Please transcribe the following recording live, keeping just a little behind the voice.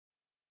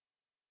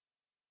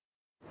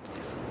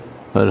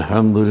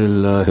الحمد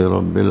لله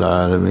رب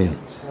العالمين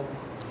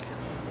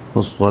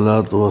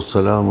والصلاة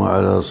والسلام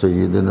على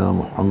سيدنا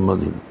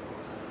محمد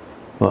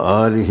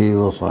وآله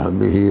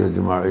وصحبه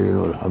أجمعين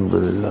والحمد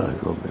لله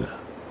رب العالمين.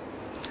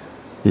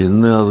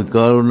 ഇന്ന്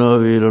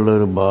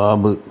അദ്കാറുന്നവയിലുള്ളൊരു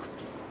ബാബ്,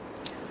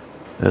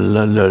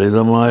 എല്ലാം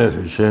ലളിതമായ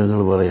വിഷയങ്ങൾ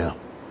പറയാം.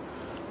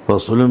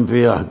 ഫസ്ലുൻ ഫി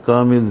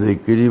അഹ്കാമി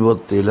ദിക്രി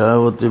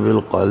വത്തിലാവത്തി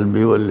ബിൽ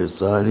ഖൽബി വൽ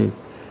ലിസാനി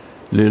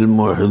ലിൽ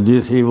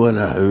മുഹ്ദിസി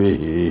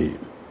വനഹ്വിഹി.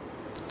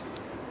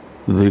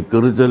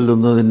 ദിക്ർ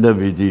ചൊല്ലുന്നതിൻ്റെ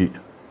വിധി,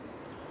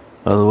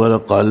 അതുപോലെ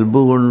ഖൽബ്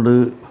കൊണ്ട്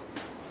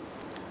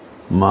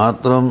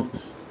മാത്രം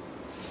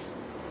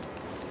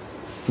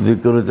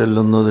ദിക്ർ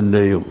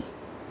ചൊല്ലുന്നതിൻ്റെയും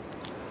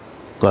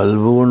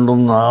ഖൽബ് കൊണ്ടും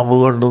നാവ്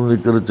കൊണ്ടും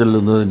ദിക്ർ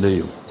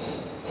ചൊല്ലുന്നതിൻ്റെയും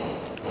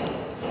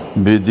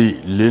വിധി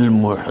ലിൽ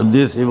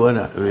മുഹ്ദിസി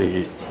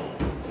വനഹ്വിഹി.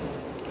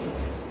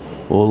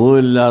 വുളു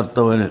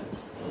ഇല്ലാത്തവന്,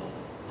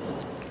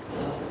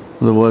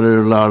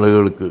 അതുപോലെയുള്ള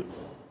ആളുകൾക്ക്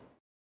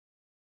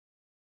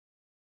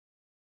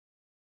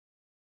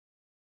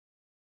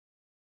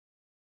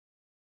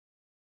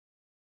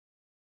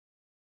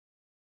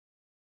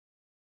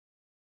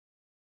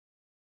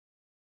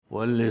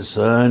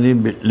വല്ലിസാനി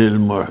ലിൽ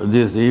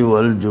മുഹ്ദിസി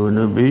വൽ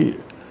ജുനുബി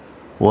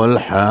വൽ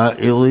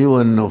ഹായിദി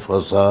വൻ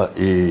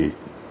നുഫസാഇ.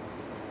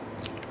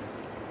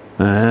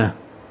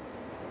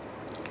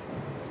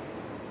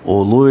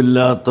 വുളു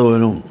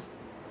ഇല്ലാത്തവനും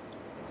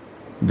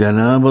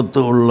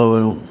ജനാബത്ത്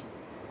ഉള്ളവനും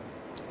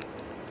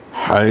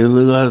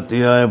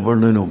ഹൈദുകാർത്തിയായ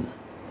പെണ്ണിനും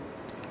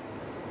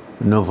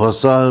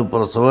നുഫസാ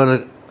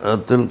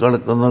പ്രസവത്തിൽ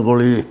കിടക്കുന്ന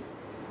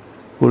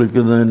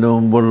കുളിക്കുന്നതിന്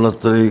മുമ്പുള്ള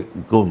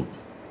സ്ത്രീക്കും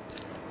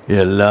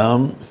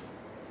എല്ലാം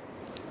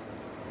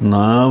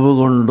നാവ്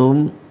കൊണ്ടും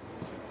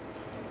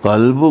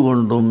ഖൽബ്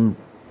കൊണ്ടും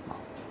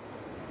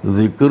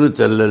ദിക്ർ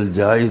ചൊല്ലൽ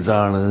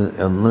ജായിസാണ്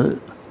എന്ന്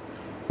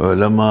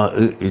ഉലമാ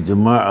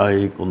ഇജ്മാ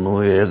ആയിരിക്കുന്നു,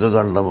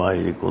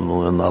 ഏകകണ്ഠമായിരിക്കുന്നു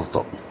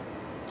എന്നർത്ഥം.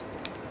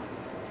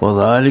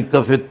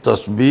 വദാലിക ഫി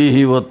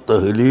തസ്ബീഹി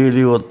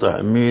വത്തഹ്ലീലി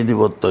വത്തഹ്മീദി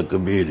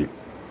വത്തക്ബീരി.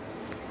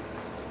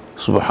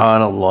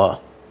 സുബ്ഹാനല്ലാഹ്,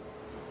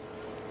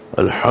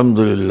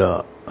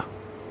 അൽഹംദുലില്ലാഹ്,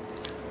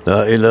 ലാ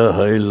ഇലാഹ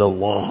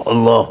ഇല്ലല്ലാഹ്,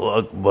 അല്ലാഹു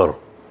അക്ബർ.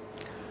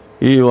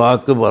 ഈ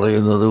വാക്ക്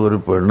പറയുന്നത് ഒരു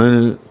പെണ്ണിന്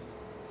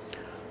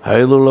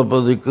ഹൈദുള്ളപ്പോൾ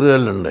ദിക്ർ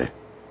ചൊല്ലണ്ടേ?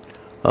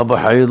 അപ്പോൾ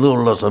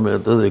ഹൈദുള്ള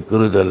സമയത്ത്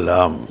ദിക്ർ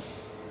ചൊല്ലാം.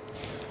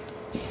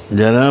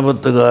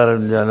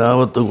 ജനാബത്തുകാരൻ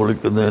ജനാബത്ത്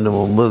കുളിക്കുന്നതിന്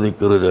മുമ്പ്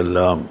ദിക്ർ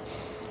ചൊല്ലാം.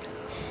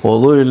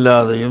 വുളു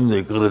ഇല്ലാതെയും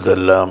ദിക്ർ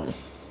ചൊല്ലാം.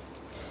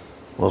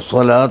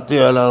 വസ്സലാത്തി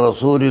അലാ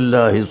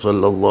റസൂലില്ലാഹി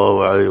സ്വല്ലല്ലാഹു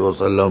അലൈഹി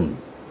വസല്ലം.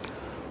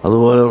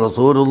 അതുപോലെ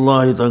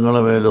റസൂലുള്ളാഹി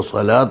തങ്ങളുടെ മേൽ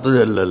സ്വലാത്ത്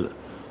ചൊല്ലൽ,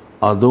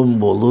 അതും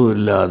വുളു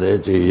ഇല്ലാതെ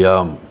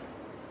ചെയ്യാം.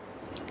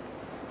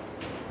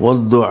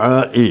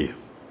 വദ്ദുആഇ,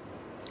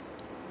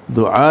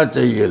 ദുആ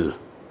ചെയ്യൽ,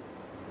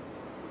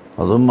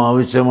 അതും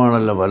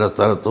ആവശ്യമാണല്ലോ. പല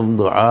സ്ഥലത്തും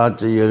ദുആ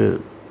ചെയ്യൽ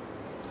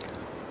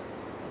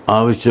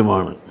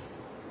ആവശ്യമാണ്.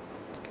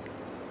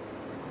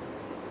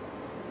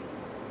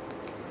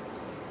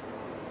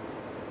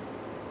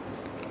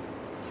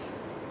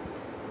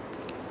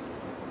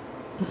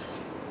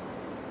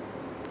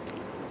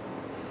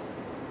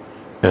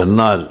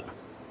 എന്നാൽ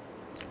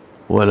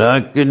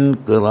വലാകിന്ന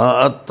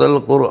ഖിറാഅത്തുൽ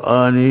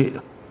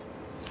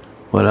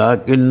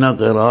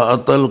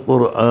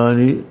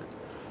ഖുർആനി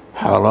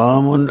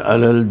ഹറാമുൻ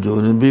അലൽ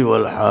ജുനുബി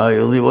വൽ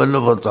ഹായിദി വൽ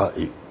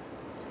നുഫസാഇ.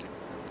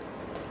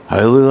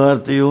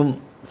 ഹൈദുകാർത്തിയും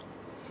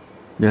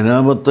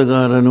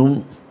ജനാബത്തുകാരനും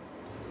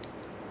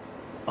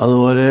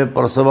അതുപോലെ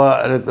പ്രസവ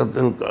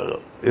രക്തത്തിൽ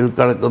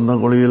കിടക്കുന്ന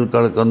കുളിയിൽ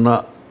കിടക്കുന്ന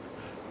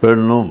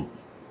പെണ്ണും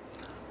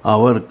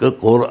അവർക്ക്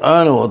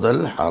ഖുർആൻ ഓതൽ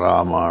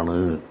ഹറാമാണ്.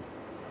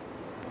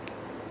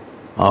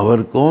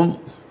 അവർക്കും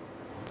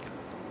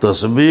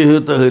തസ്ബീഹ്,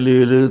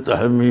 തഹ്ലീൽ,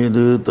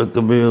 തഹ്മീദ്,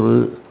 തക്ബീർ,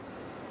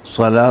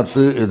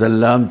 സ്വലാത്ത്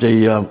ഇതെല്ലാം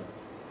ചെയ്യാം.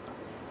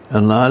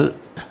 എന്നാൽ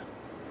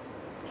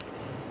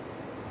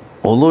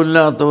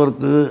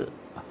ഒന്നുമില്ലാത്തവർക്ക്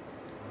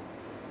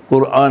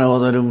ഖുർആൻ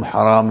ഓതലും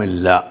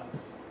ഹറാമില്ല.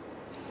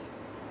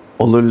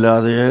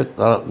 ഒന്നുമില്ലാതെ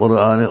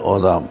ഖുർആൻ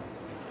ഓതാം.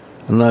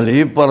 എന്നാൽ ഈ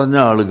പറഞ്ഞ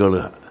ആളുകൾ,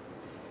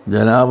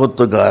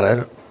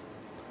 ജനാബത്തുകാരൻ,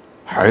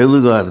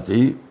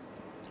 ഹൈദുകാർത്തി,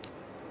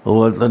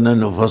 അതുപോലെ തന്നെ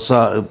നുഫസ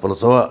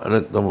പ്രസവ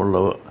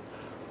രക്തമുള്ളവർ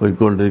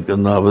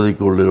പോയിക്കൊണ്ടിരിക്കുന്ന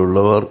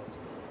അവധിക്കുള്ളിലുള്ളവർ,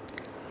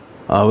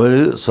 അവർ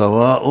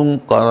സവാഉൻ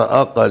ഖറഅ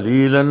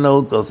ഖലീലൻ ഔ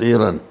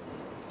കസീറൻ,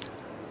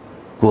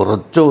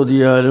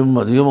 കുറച്ചോതിയാലും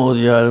അധികം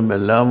ഓതിയാലും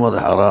എല്ലാം അത്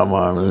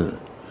ഹറാമാണ്.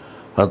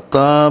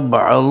 ഹത്താ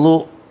ബഅളു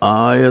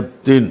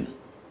ആയത്തിൻ,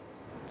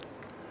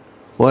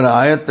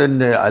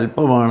 ഒരായത്തിൻ്റെ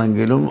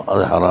അല്പമാണെങ്കിലും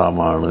അത്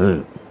ഹറാമാണ്.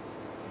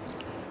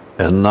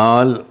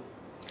 എന്നാൽ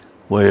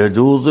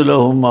വയജൂസു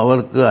ലഹും,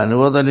 അവർക്ക്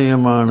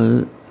അനുവദനീയമാണ്,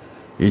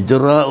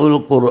 ഇജ്റാഉൽ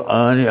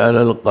ഖുർആനി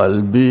അലൽ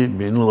ഖൽബി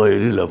മിൻ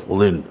ഗൈരി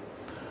ലഫ്ളിൻ,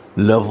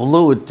 ലഫ്ള്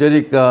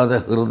ഉച്ചരിക്കാതെ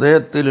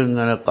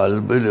ഹൃദയത്തിലിങ്ങനെ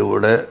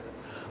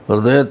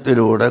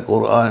ഹൃദയത്തിലൂടെ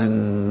ഖുർആൻ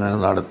ഇങ്ങനെ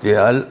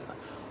നടത്തിയാൽ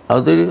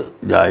അത്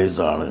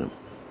ജായിസാണ്.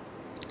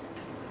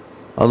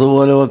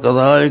 അതുപോലെ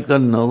കദാലിക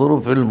നദറു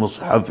ഫിൽ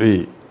മുസ്ഹഫി,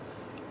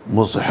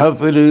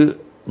 മുസ്ഹഫിൽ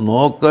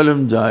നോക്കലും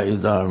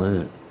ജായിസാണ്.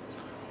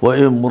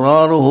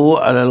 ഇമ്രാറുഹു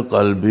അലൽ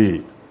ഖൽബി,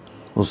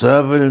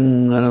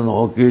 മുസാഫിലിങ്ങനെ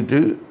നോക്കിയിട്ട്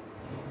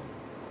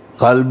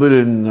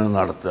കൽബിലിങ്ങനെ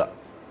നടത്തുക.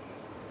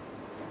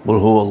 ഖുൽ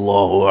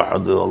ഹുവല്ലാഹു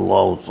അഹദ്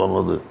അല്ലാഹു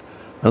സമദ്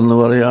എന്ന്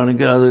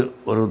പറയുകയാണെങ്കിൽ അത്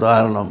ഒരു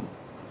ഉദാഹരണം.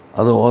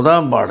 അത്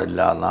ഓതാൻ പാടില്ല,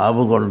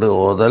 നാവ് കൊണ്ട്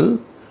ഓതൽ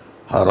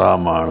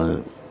ഹറാമാണ്.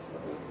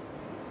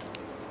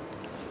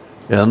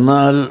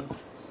 എന്നാൽ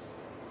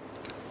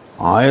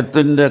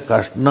ആയത്തിൻ്റെ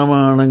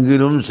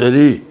കഷ്ണമാണെങ്കിലും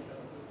ശരി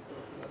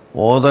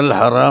ഓതൽ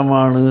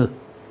ഹറാമാണ്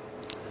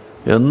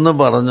എന്ന്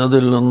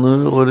പറഞ്ഞതിൽ നിന്ന്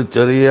ഒരു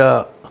ചെറിയ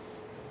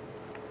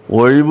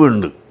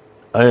ഒഴിവുണ്ട്.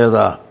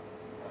 ഏതാ?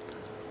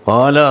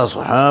 ഖാല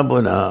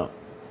അസ്ഹാബുന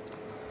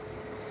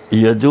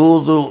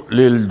യജൂസു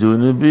ലിൽ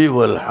ജുനുബി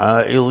വൽ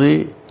ഹായിദി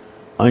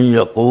അൻ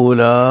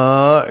യഖൂലാ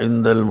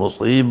ഇൻദൽ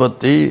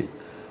മുസീബത്തി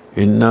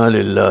ഇന്നാ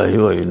ലില്ലാഹി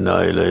വ ഇന്നാ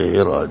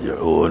ഇലൈഹി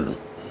റാജിഊൻ.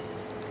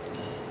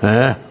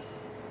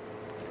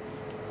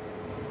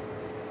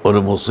 ഒരു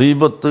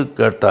മുസീബത്ത്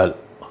കേട്ടാൽ,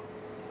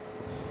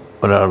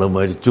 ഒരാൾ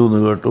മരിച്ചു എന്ന്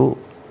കേട്ടു,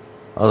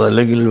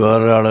 അതല്ലെങ്കിൽ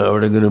വേറൊരാൾ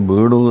എവിടെയെങ്കിലും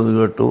വീണു എന്ന്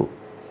കേട്ടു,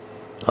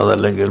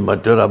 അതല്ലെങ്കിൽ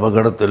മറ്റൊരു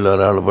അപകടത്തിൽ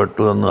ഒരാൾ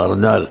പെട്ടു എന്ന്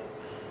അറിഞ്ഞാൽ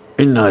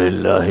ഇന്നാ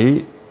ലില്ലാഹി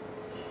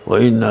വ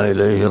ഇന്നാ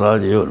ഇലൈഹി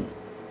റാജിഊൻ.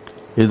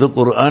 ഇത്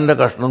ഖുർആൻ്റെ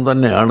കഷ്ണം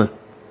തന്നെയാണ്.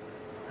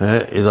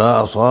 ഇദാ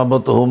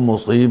അസ്വാബത്തുഹും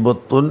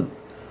മുസീബത്തുൻ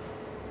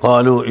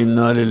ഖാലു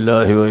ഇന്നാ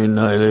ലില്ലാഹി വ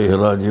ഇന്നാ ഇലൈഹി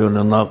റാജിഊൻ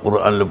എന്നാ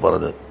ഖുർആനിൽ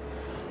പറഞ്ഞത്.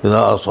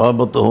 ഇദാ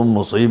അസ്വാബത്തുഹും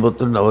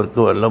മുസീബത്തുൻ, അവർക്ക്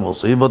വല്ല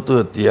മുസീബത്തും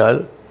എത്തിയാൽ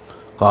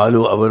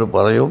ഖാലു, അവർ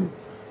പറയും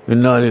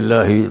ഇന്നാ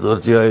ലില്ലാഹി,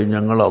 തീർച്ചയായും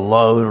ഞങ്ങൾ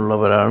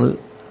അള്ളാഹുവിനുള്ളവരാണ്,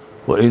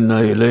 വ ഇന്നാ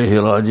ഇലൈഹി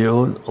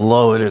റാജിഊൻ,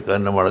 അള്ളാഹുവിലേക്ക്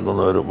തന്നെ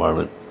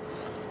മടങ്ങുന്നവരുമാണ്.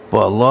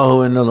 അപ്പോൾ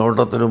അള്ളാഹുവിൻ്റെ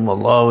നോട്ടത്തിലും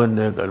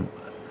അള്ളാഹുവിൻ്റെ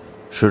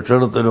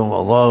ശിക്ഷണത്തിലും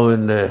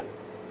അള്ളാഹുവിൻ്റെ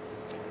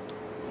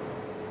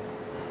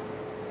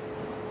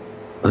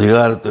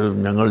അധികാരത്തിലും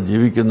ഞങ്ങൾ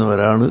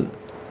ജീവിക്കുന്നവരാണ്,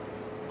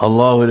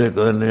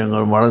 അള്ളാഹുവിലേക്ക് തന്നെ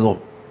ഞങ്ങൾ മടങ്ങും.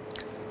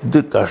 ഇത്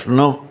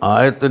കഷ്ണം,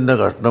 ആയത്തിൻ്റെ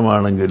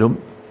കഷ്ണമാണെങ്കിലും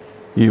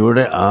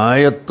ഇവിടെ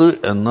ആയത്ത്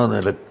എന്ന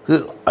നിലക്ക്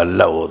അല്ല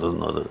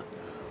ഓതുന്നത്.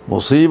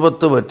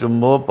 മുസീബത്ത്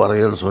പറ്റുമ്പോൾ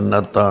പറയൽ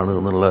സുന്നത്താണ്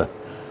എന്നുള്ള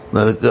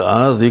നിലക്ക് ആ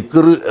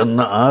ദിക്ർ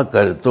എന്ന ആ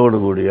കരുത്തോടു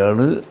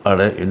കൂടിയാണ്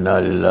അവിടെ ഇന്നാ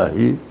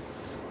ലില്ലാഹി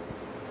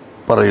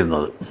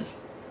പറയുന്നത്.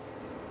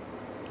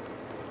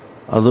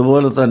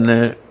 അതുപോലെ തന്നെ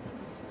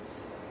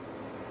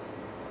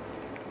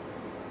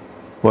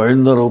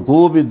വഇൻദ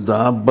റുകൂബി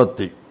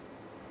ദാബത്തി,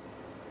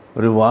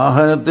 ഒരു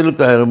വാഹനത്തിൽ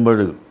കയറുമ്പോൾ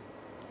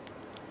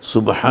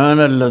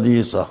സുബ്ഹാനല്ലദീ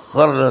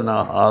സഖറ ലനാ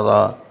ഹാദാ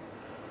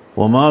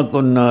വമാ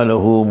കുന്നാ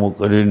ലഹു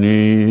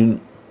മുഖ്രിനീൻ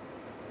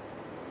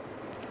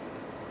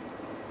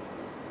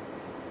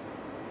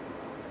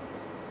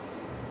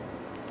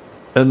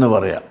എന്ന്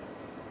പറയാം.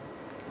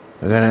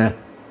 എങ്ങനെ?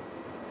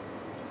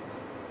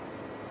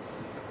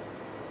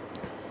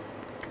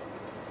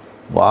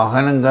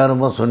 വാഹനം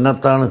കയറുമ്പോൾ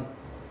സുന്നത്താണ്,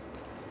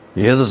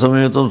 ഏത്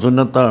സമയത്തും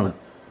സുന്നത്താണ്.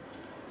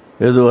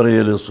 ഏത്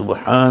പറയൽ?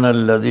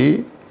 സുബ്ഹാനല്ലദീ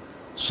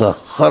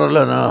സഖറ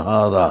ലനാ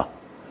ഹാദാ,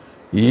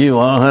 ഈ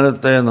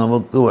വാഹനത്തെ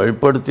നമുക്ക്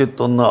വഴിപ്പെടുത്തി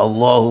തന്ന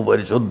അള്ളാഹു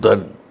പരിശുദ്ധൻ.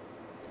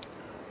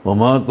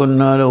 വമാ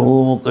കുന്നാ ലഹു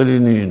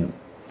മുഖ്രിനീൻ,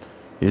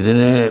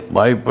 ഇതിനെ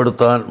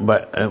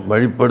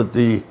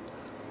വഴിപ്പെടുത്തി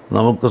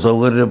നമുക്ക്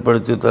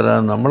സൗകര്യപ്പെടുത്തി തരാൻ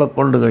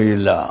നമ്മളെക്കൊണ്ട്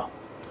കഴിയില്ല,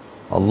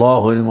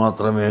 അള്ളാഹുവിന്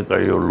മാത്രമേ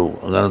കഴിയുള്ളൂ.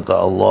 അങ്ങനത്തെ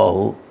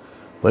അള്ളാഹു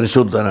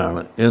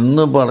പരിശുദ്ധനാണ്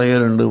എന്ന്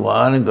പറയലുണ്ട്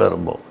വാഹനം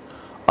കയറുമ്പോൾ.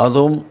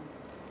 അതും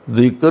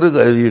ദിക്ർ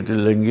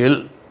കരുതിയിട്ടില്ലെങ്കിൽ,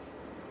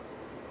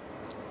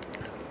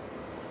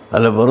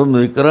 അല്ല വെറും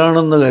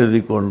ദിക്റാണെന്ന്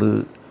കരുതിക്കൊണ്ട്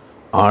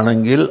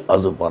ആണെങ്കിൽ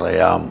അത്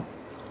പറയാം.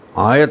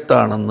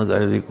 ആയത്താണെന്ന്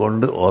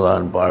കരുതിക്കൊണ്ട്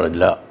ഓതാൻ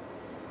പാടില്ല.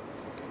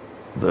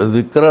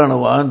 ദിക്റാണ്,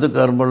 വാഹനത്തിൽ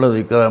കയറുമ്പോഴുള്ള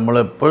ദിക്ർ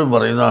നമ്മളെപ്പോഴും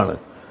പറയുന്നതാണ്.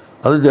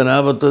 അത്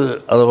ജനാബത്ത്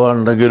അഥവാ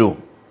ഉണ്ടെങ്കിലും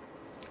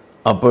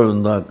അപ്പോഴും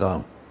എന്താക്കാം,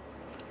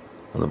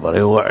 അത്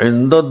പറയുക.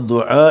 ഇൻദ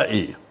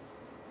ദുആഇ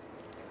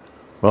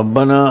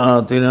റബ്ബനാ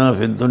ആതിനാ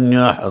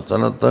ഫിദ്ദുനിയാ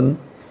ഹസനത്തൻ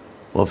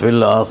വഫിൽ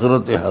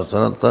ആഖിറതി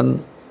ഹസനത്തൻ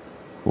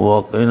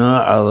വഖിനാ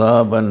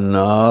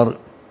അദാബന്നാർ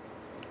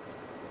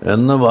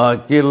എന്ന്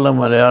ബാക്കിയുള്ള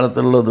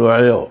മലയാളത്തിലുള്ള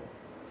ദുആയോ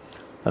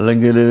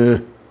അല്ലെങ്കിൽ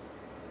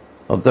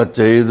ഒക്കെ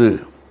ചെയ്ത്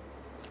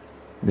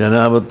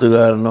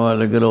ജനാബത്തുകാരനോ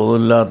അല്ലെങ്കിൽ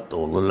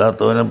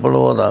ഒന്നുമില്ലാത്തവനെപ്പോഴും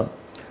ഓതാം,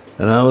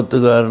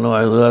 ജനാബത്തുകാരനോ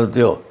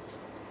അയൽക്കാരത്തെയോ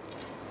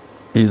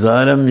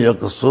ഇദാലം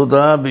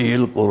യഖ്സുദാ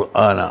ബിഹിൽ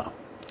ഖുർആന,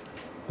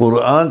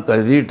 ഖുർആൻ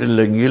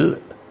കരുതിയിട്ടില്ലെങ്കിൽ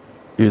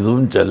ഇതും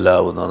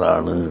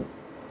ചെല്ലാവുന്നതാണ്.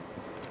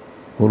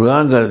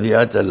 ഖുർആൻ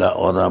കരുതിയാൽ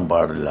ഓതാൻ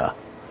പാടില്ല.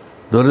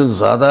 ഇതൊരു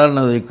സാധാരണ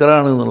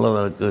ദിക്റാണ് എന്നുള്ള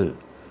നിലക്ക്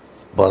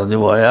പറഞ്ഞു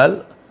പോയാൽ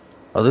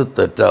അത്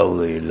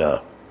തെറ്റാവുകയില്ല.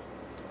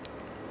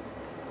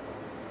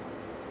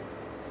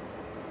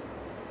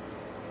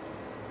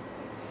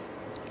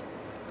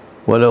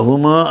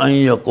 വലഹുമാ അൻ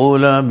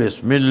യഖൂലാ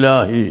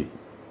ബിസ്മില്ലാഹി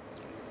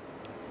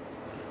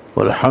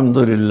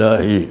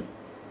വൽഹംദുലില്ലാഹി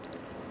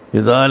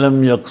ഇദാ ലം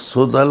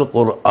യഖ്സുദൽ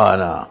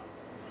ഖുർആന.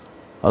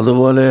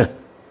 അതുപോലെ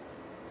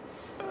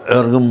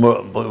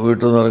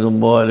വീട്ടിൽ നിന്ന്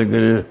ഇറങ്ങുമ്പോൾ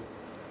അല്ലെങ്കിൽ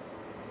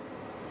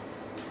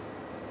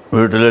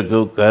വീട്ടിലേക്ക്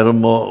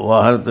കയറുമ്പോൾ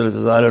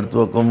വാഹനത്തിലേക്ക് കാലെടുത്ത്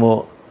വെക്കുമ്പോൾ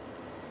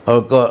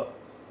അതൊക്കെ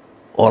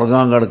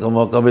ഉറങ്ങാൻ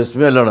കിടക്കുമ്പോൾ ഒക്കെ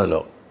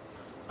ബിസ്മില്ലാണല്ലോ.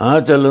 ആ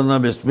ചൊല്ലുന്ന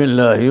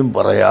ബിസ്മില്ലാഹിയും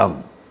പറയാം.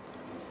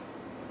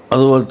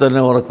 അതുപോലെ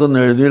തന്നെ ഉറക്കം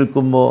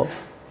എഴുന്നേൽക്കുമ്പോൾ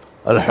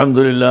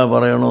അൽഹംദുലില്ലാ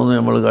പറയണമെന്ന്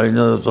നമ്മൾ കഴിഞ്ഞ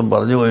ദിവസം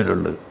പറഞ്ഞു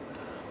പോയിട്ടുണ്ട്.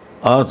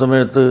 ആ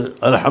സമയത്ത്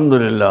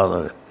അൽഹംദുലില്ലാ എന്ന്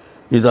പറയും.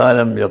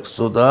 ഇദാലം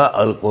യഖ്സുദ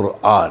അൽ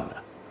ഖുർആൻ,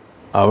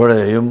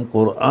 അവിടെയും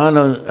ഖുർആൻ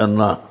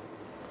എന്ന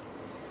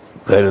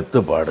കരുത്ത്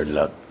പാടില്ല.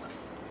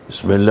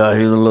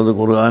 ബിസ്മില്ലാഹി എന്നുള്ളത്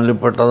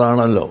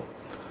ഖുർആനിൽപ്പെട്ടതാണല്ലോ,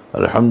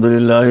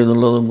 അൽഹംദുലില്ലാഹി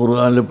എന്നുള്ളതും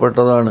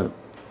ഖുർആനിൽപ്പെട്ടതാണ്.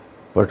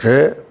 പക്ഷേ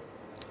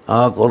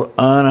ആ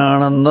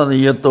ഖുർആനാണെന്ന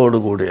നിയ്യത്തോടു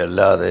കൂടി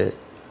അല്ലാതെ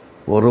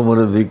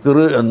വെറുമൊരു ദിക്ർ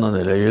എന്ന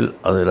നിലയിൽ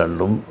അത്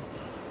രണ്ടും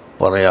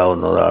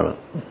പറയാവുന്നതാണ്.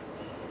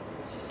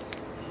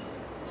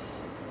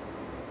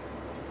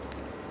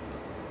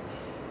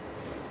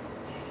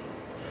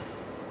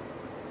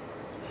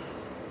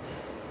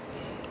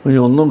 ഇനി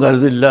ഒന്നും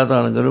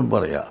കരുതില്ലാത്താണെങ്കിലും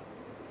പറയാം.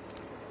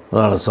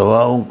 അതാണ്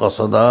സവാഉൻ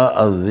ഖസദ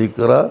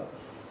അദ്ദിക്ര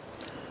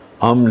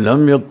അം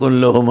ലം യക്കുൻ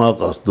ലഹുമാ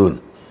ഖസ്ദുൻ.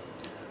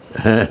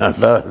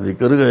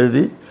 ദിക്ർ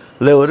കരുതി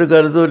അല്ലെ ഒരു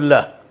കരുതുമില്ല,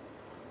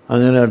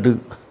 അങ്ങനെയായിട്ട്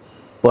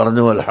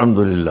പറഞ്ഞു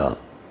അൽഹംദുലില്ലാ,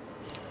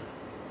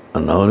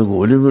 എന്നാൽ അവന്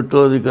കൂലിയും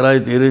കിട്ടുമോ ദിക്റായി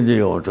തീരുകയും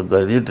ചെയ്യും. പക്ഷെ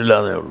കരുതിയിട്ടില്ല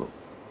എന്നേ ഉള്ളൂ.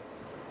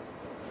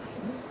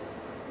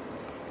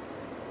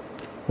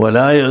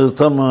 വലാ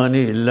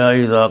യഗ്തമാനി ഇല്ലാ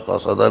ഇദാ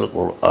ഖസദൽ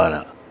ഖുർആന,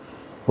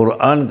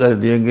 ഖുർആൻ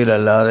കരുതിയെങ്കിൽ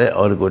അല്ലാതെ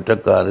അവർ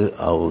കുറ്റക്കാർ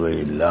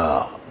ആവുകയില്ല.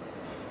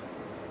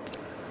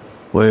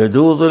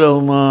 വയജൂസു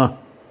ലഹുമാ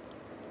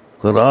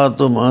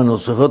ഖിറാഅത്തു മാ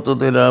നുസ്ഖത്ത്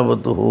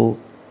തിലാവത്തുഹു,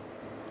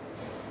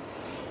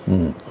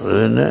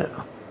 അതിനെ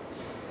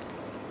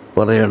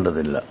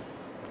പറയേണ്ടതില്ല.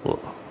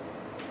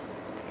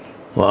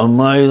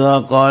 വഅമ്മാ ഇദാ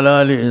ഖാലാ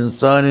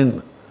ലിഇൻസാനിൻ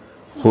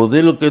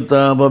ഖുദിൽ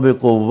കിതാബ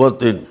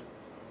ബിഖുവ്വത്തിൻ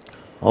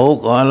ഔ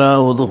ഖാലാ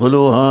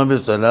ഉദ്ഖുലൂഹാ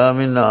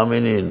ബിസലാമിൻ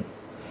ആമിനീൻ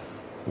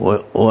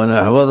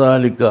വനഹ്വ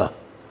ദാലിക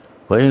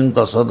ഫഇൻ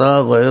ഖസദ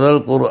ഗൈറൽ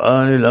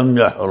ഖുർആനി ലം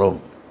യഹ്റം.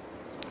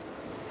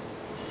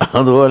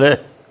 അതുപോലെ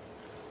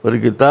ഒരു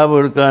കിതാബ്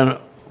എടുക്കാൻ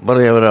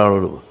പറയാം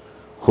ഒരാളോട്,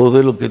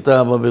 ഖുദിൽ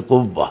കിതാബ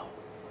ബിഖുവ്വ,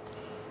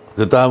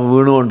 കിതാബ്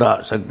വീണുകൊണ്ട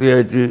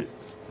ശക്തിയായിട്ട്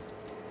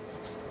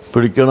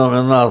പിടിക്കണം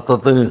എന്ന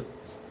അർത്ഥത്തിന്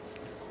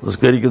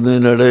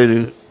നിസ്കരിക്കുന്നതിനിടയിൽ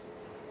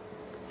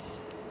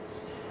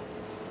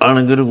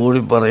ആണെങ്കിലും കൂടി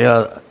പറയാ.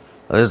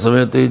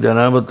 അതേസമയത്ത് ഈ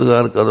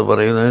ജനാപത്തുകാർക്ക് അത്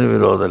പറയുന്നതിന്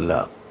വിരോധമല്ല.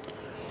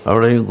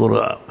 അവിടെയും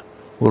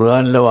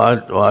ഖുർആനിലെ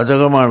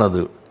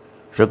വാചകമാണത്,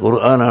 പക്ഷെ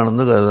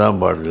ഖുർആനാണെന്ന് കരുതാൻ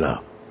പാടില്ല.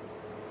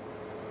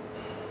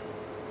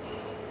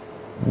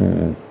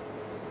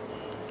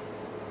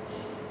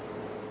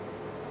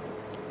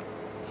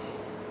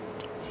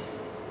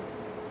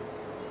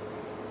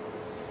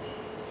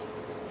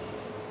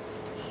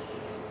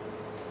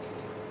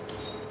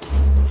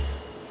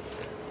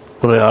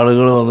 കുറേ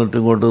ആളുകൾ വന്നിട്ട്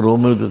ഇങ്ങോട്ട്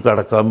റൂമിലേക്ക്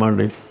കടക്കാൻ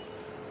വേണ്ടി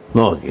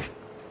നോക്കി.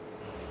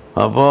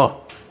 അപ്പോൾ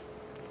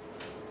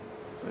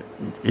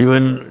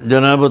ഇവൻ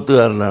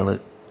ജനാപത്തുകാരനാണ്,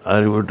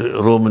 ആര് വീട്ട്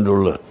റൂമിൻ്റെ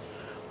ഉള്ളിൽ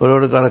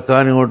അവരോട്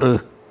കടക്കാൻ ഇങ്ങോട്ട്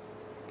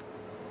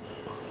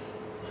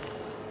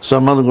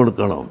സമ്മതം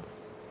കൊടുക്കണം.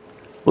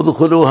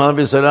 ഉദ്ഖുലൂഹാ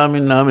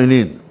ബിസലാമിൻ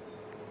ആമിനീൻ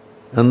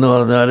എന്ന്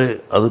പറഞ്ഞാൽ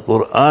അത്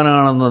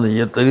ഖുർആനാണെന്ന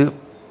നിയ്യത്തിൽ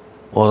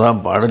ഓതാൻ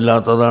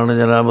പാടില്ലാത്തതാണ്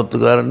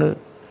ജനാപത്തുകാരന്.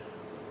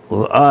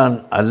 ഖുർആൻ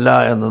അല്ല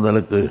എന്ന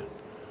നിലക്ക്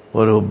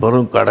ഒരു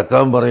വെറും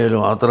കടക്കാൻ പറയൽ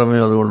മാത്രമേ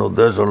അതുകൊണ്ട്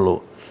ഉദ്ദേശമുള്ളൂ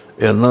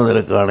എന്ന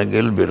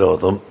നിലക്കാണെങ്കിൽ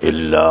വിരോധം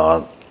ഇല്ല.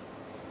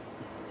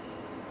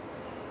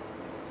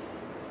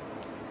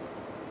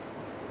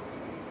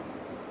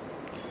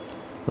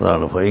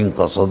 അതാണ് ഫൈൻ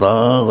ഖസദ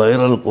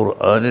ഗൈറൽ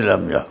ഖുർആനി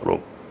ലം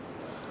യഹ്റും,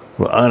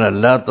 ഖുർആൻ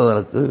അല്ലാത്ത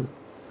നിലക്ക്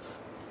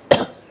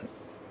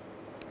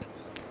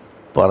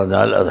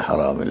പറഞ്ഞാൽ അത്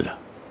ഹറാമില്ല.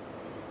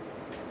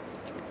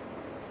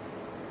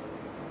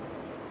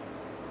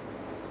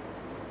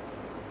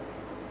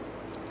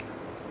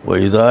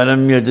 വഇദാ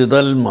ലം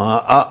യജിദൽ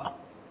മാഅ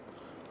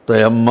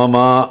തയമ്മമ,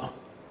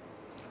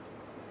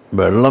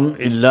 വെള്ളം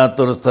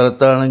ഇല്ലാത്തൊരു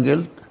സ്ഥലത്താണെങ്കിൽ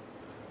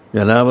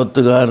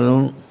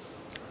ജനാപത്തുകാരനും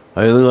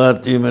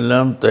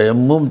ഹൈദുകാർത്തിയുമെല്ലാം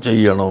തയമ്മും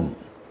ചെയ്യണം.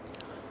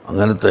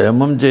 അങ്ങനെ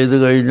തയമ്മം ചെയ്തു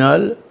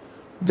കഴിഞ്ഞാൽ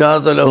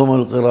ജാസ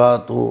ലഹുമുൽ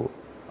ഖിറാഅത്തു,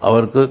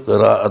 അവർക്ക്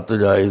ഖിറാഅത്ത്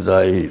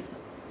ജായിസായി.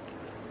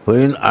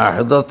 ഫൈൻ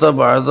അഹ്ദസ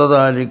ബഅദ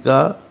ദാലിക,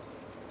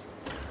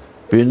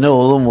 പിന്നെ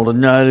ഒതു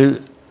മുറിഞ്ഞാൽ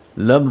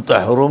ലം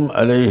തഹ്റും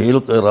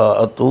അലൈഹിൽ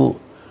ഖിറാഅത്തു,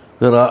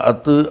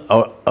 ഖിറാഅത്ത്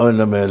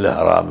അവൻ്റെ മേലെ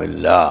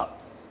ഹറാമില്ല.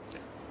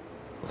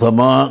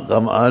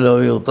 കമാലോ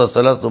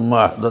യുഗ്തസല തുമ്മ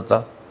അഹ്ദസ,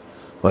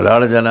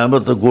 ഒരാൾ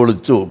ജനാബത്ത്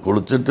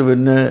കുളിച്ചിട്ട്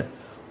പിന്നെ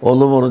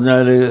ഒന്നു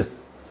മുറിഞ്ഞാൽ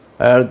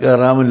അയാൾക്ക്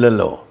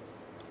ഹറാമില്ലല്ലോ.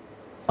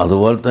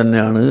 അതുപോലെ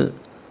തന്നെയാണ്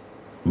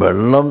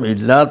വെള്ളം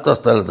ഇല്ലാത്ത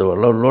സ്ഥലത്ത്,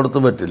 വെള്ളം ഉള്ളിടത്ത്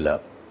പറ്റില്ല,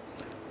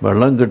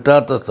 വെള്ളം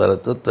കിട്ടാത്ത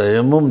സ്ഥലത്ത്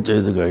തയമ്മും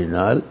ചെയ്തു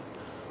കഴിഞ്ഞാൽ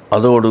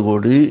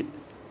അതോടുകൂടി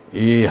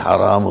ഈ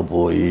ഹറാമ്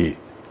പോയി.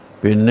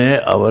 പിന്നെ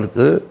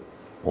അവർക്ക്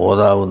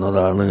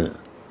ഓതാവുന്നതാണ്.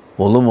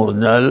 ഒന്നു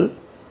മുറിഞ്ഞാൽ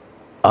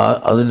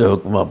അതിൻ്റെ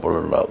ഹുക്മ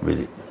അപ്പോഴുണ്ടാവും,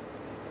 വിധി.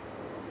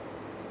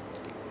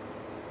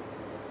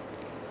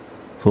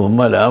 ثم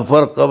لا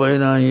فرق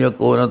بين أن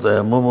يكون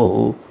تيممه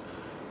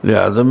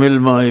لعدم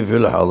الماء في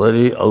الحضر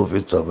أو في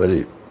السفر،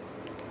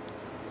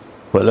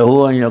 فله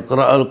أن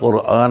يقرأ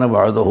القرآن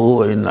بعده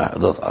وإن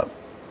أحدث.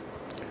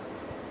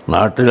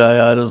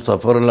 നാട്ടിലായാലും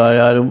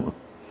സഫറിലായാലും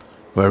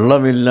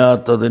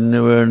വെള്ളമില്ലാത്തതിന്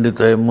വേണ്ടി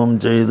തയമ്മം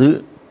ചെയ്ത്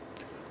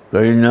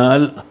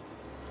കഴിഞ്ഞാൽ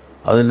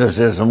അതിൻ്റെ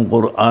ശേഷം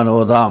ഖുർആൻ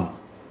ഓതാം.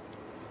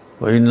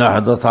 വഇന്ന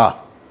ഹദസ,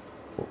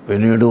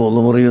 പിന്നീട്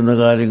ഒന്നുമുറിയുന്ന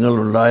കാര്യങ്ങൾ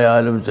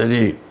ഉണ്ടായാലും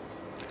ശരി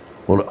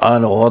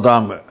ഖുർആൻ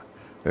ഓതാം.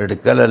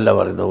 എടുക്കലല്ല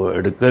പറയുന്നത്,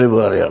 എടുക്കൽ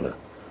വേറെയാണ്.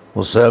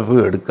 മുസാഫ്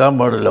എടുക്കാൻ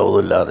പാടില്ല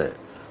ഒന്നുമില്ലാതെ,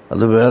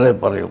 അത് വേറെ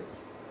പറയും.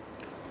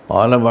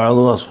 ഖാല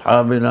ബഅദു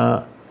അസ്ഹാബിന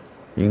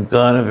ഇൻ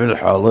കാന ഫിൽ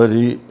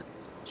ഹദരി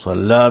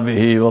സല്ലാ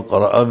ബിഹി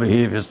വഖറഅ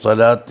ബിഹി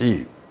ഫിസ്സലാത്തി.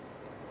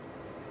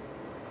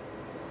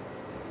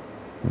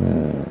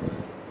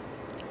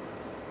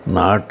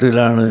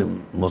 നാട്ടിലാണ്,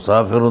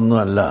 മുസാഫിറൊന്നും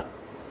അല്ല,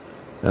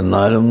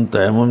 എന്നാലും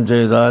തയമ്മം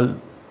ചെയ്താൽ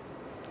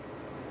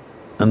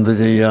എന്ത്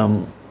ചെയ്യാം?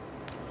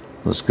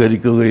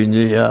 നിസ്കരിക്കുകയും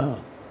ചെയ്യാം.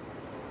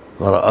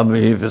 ഖറഅ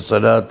ബിഹി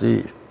ഫിസ്സലാത്തി,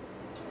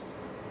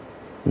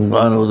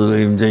 ഖുർആൻ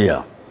ഓതുകയും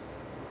ചെയ്യാം.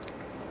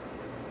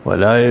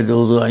 വലാ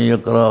യജൂസു അൻ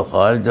യഖറഅ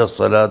ഖാരിജ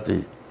അസ്സലാത്തി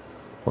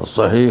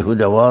വസ്സഹീഹു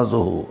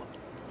ജവാസുഹു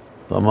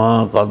കമാ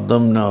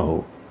ഖദ്ദംനാഹു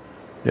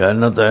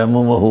ലിഅന്ന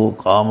തയമ്മുമഹു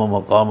ഖാമ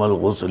മഖാമൽ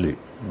ഗുസ്ലി.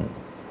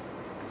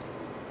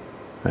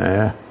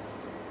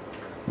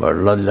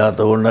 വെള്ളമില്ലാത്ത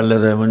കൊണ്ടല്ലേ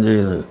തേമം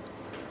ചെയ്യുന്നത്.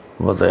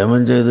 അപ്പോൾ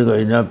തേമം ചെയ്ത്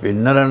കഴിഞ്ഞാൽ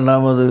പിന്നെ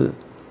രണ്ടാമത്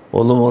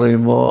ഒന്നു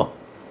മുറിയുമ്പോൾ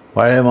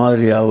പഴയ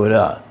മാതിരിയാവില്ല.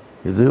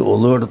 ഇത്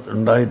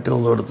ഉണ്ടായിട്ട്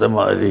ഒന്നുമെടുത്ത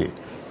മാതിരി,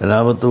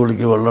 ജനാപത്ത്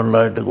കുളിക്ക് വെള്ളം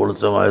ഉണ്ടായിട്ട്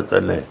കുളിച്ച മാതിരി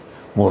തന്നെ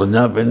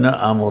മുറിഞ്ഞാൽ പിന്നെ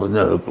ആ മുറിഞ്ഞ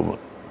വെക്കും.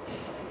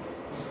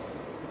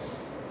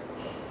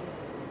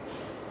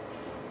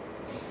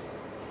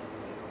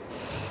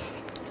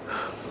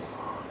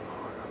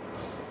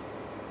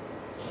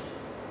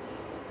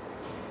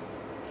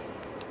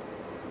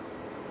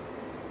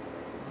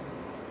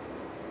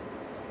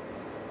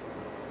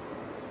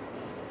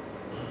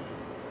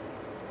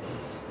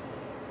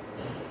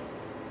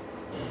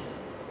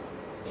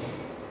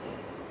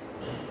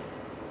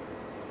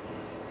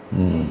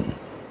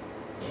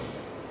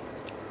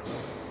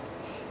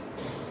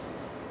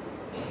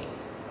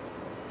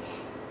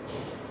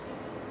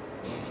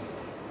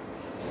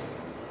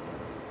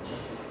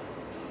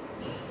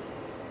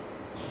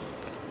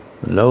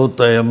 ലൗ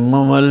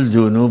തയമ്മമൽ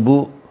ജുനുബു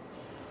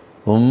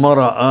ഉമ്മ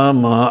റഅ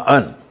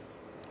മാഅൻ,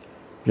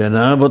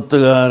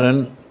 ജനാപത്തുകാരൻ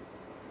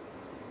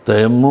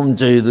തയമ്മം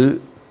ചെയ്ത്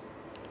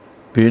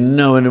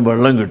പിന്നെ അവന്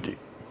വെള്ളം കിട്ടി,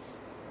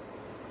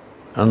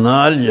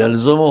 എന്നാൽ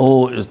യൽസമുഹു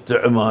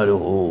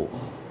ഇസ്തിഅ്മാലുഹു,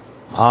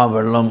 ആ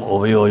വെള്ളം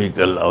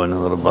ഉപയോഗിക്കൽ അവന്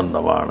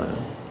നിർബന്ധമാണ്.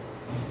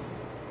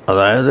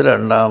 അതായത്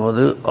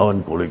രണ്ടാമത് അവൻ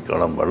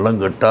കുളിക്കണം. വെള്ളം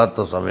കിട്ടാത്ത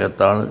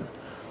സമയത്താണ്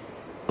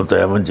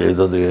തയമ്മം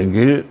ചെയ്തത്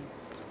എങ്കിൽ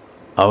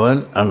അവൻ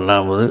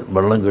രണ്ടാമത്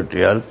വെള്ളം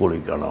കിട്ടിയാൽ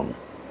കുളിക്കണം.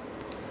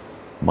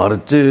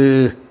 മറിച്ച്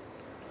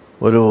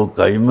ഒരു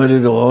കൈമൽ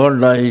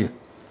രോഗമുണ്ടായി,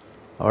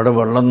 അവിടെ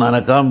വെള്ളം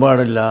നനക്കാൻ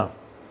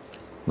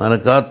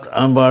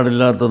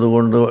പാടില്ലാത്തത്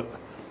കൊണ്ട്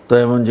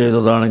തയമ്മം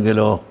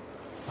ചെയ്തതാണെങ്കിലോ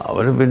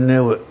അവന് പിന്നെ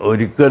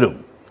ഒരിക്കലും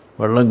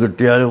വെള്ളം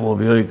കിട്ടിയാലും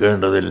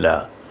ഉപയോഗിക്കേണ്ടതില്ല.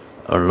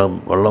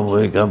 വെള്ളം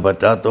ഉപയോഗിക്കാൻ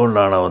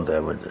പറ്റാത്തതുകൊണ്ടാണ് അവൻ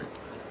തയമ്മം ചെയ്തത്.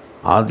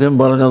 ആദ്യം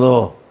പറഞ്ഞതോ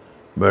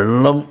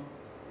വെള്ളം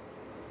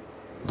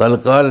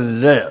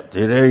തൽക്കാലമില്ല,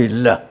 തീരെ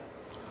ഇല്ല,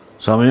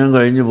 സമയം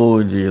കഴിഞ്ഞു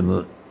പോവുകയും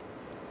ചെയ്യുന്നത്,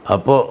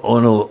 അപ്പോൾ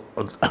അവന്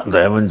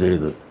തയമ്മം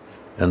ചെയ്ത്.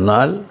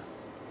 എന്നാൽ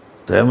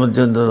തയമ്മം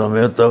ചെയ്ത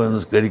സമയത്ത് അവൻ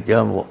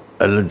നിസ്കരിക്കാം,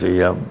 എല്ലാം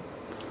ചെയ്യാം.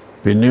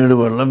 പിന്നീട്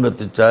വെള്ളം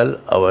എത്തിച്ചാൽ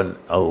അവൻ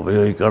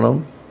ഉപയോഗിക്കണം.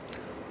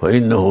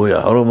 ഫഇന്നഹു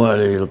യഹ്റുമു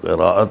അലൈഹിൽ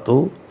ഖിറാഅത്തു,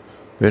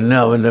 പിന്നെ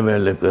അവൻ്റെ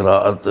മേലെ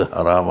ഖിറാഅത്ത്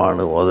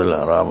ഹറാമാണ്, ഓതൽ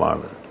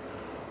ഹറാമാണ്.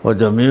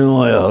 ജമീഉ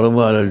മാ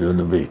യഹ്റുമു അലൽ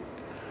ജുനുബി,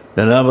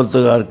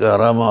 ജനാപത്തുകാർക്ക്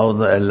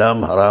ഹറാമാവുന്ന എല്ലാം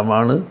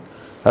ഹറാമാണ്.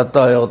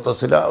 ഹത്താ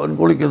യഗ്തസില, അവൻ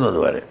കുളിക്കുന്നത്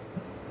വരെ.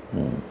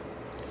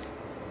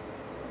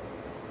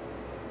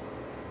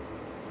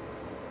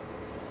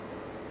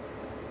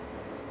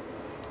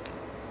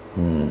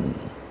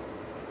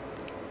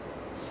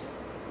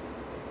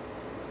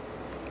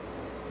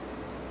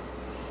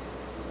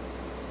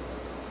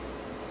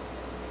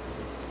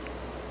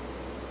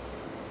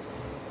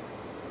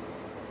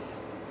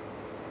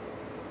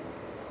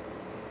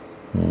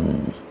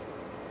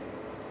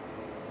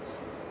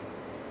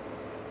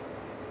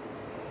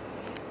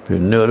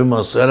 പിന്നെ ഒരു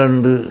മസാല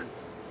ഉണ്ട്,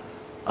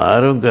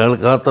 ആരും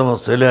കേൾക്കാത്ത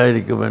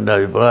മസലയായിരിക്കും എൻ്റെ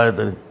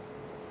അഭിപ്രായത്തിന്.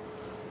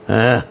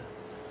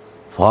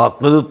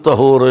 ഫാഖിദു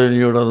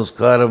തഹൂറൈനിയുടെ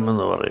നിസ്കാരം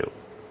എന്ന് പറയും.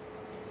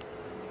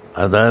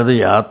 അതായത്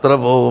യാത്ര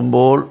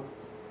പോകുമ്പോൾ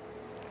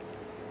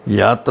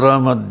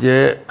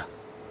യാത്രാമധ്യേ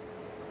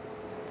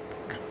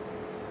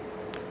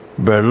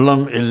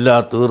വെള്ളം ഇല്ല,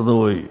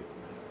 തീർന്നുപോയി.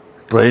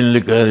 ട്രെയിനിൽ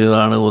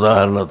കയറിയതാണ്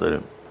ഉദാഹരണത്തിന്,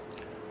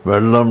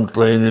 വെള്ളം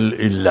ട്രെയിനിൽ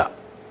ഇല്ല,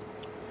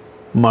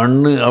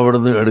 മണ്ണ്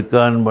അവിടുന്ന്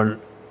എടുക്കാൻ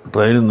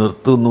ട്രെയിൻ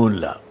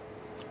നിർത്തുന്നുമില്ല,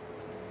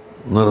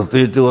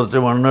 നിർത്തിയിട്ട് കുറച്ച്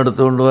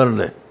മണ്ണെടുത്തുകൊണ്ട്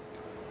വരണ്ടേ.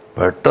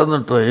 പെട്ടെന്ന്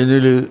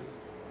ട്രെയിനിൽ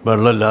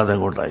വെള്ളമില്ലാതെ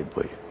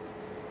അങ്ങോട്ടായിപ്പോയി,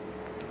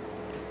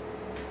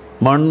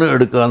 മണ്ണ്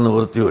എടുക്കാൻ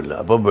നിവൃത്തിയുമില്ല.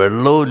 അപ്പോൾ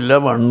വെള്ളവുമില്ല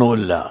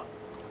മണ്ണുമില്ല.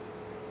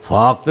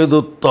 ഫാഖിദു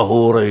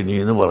തഹൂറൈനി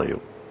എന്ന്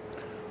പറയും.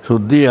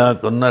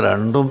 ശുദ്ധിയാക്കുന്ന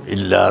രണ്ടും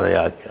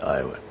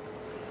ആയവൻ.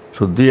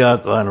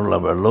 ശുദ്ധിയാക്കാനുള്ള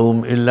വെള്ളവും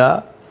ഇല്ല,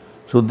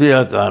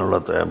 ശുദ്ധിയാക്കാനുള്ള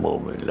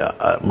തേമവുമില്ല,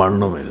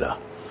 മണ്ണുമില്ല.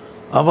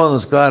 അപ്പോൾ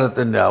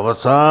നിസ്കാരത്തിൻ്റെ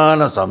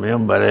അവസാന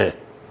സമയം വരെ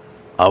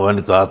അവൻ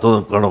കാത്തു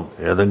നിൽക്കണം.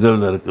 ഏതെങ്കിലും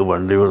നിരക്ക്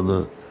വണ്ടി ഇവിടുന്ന്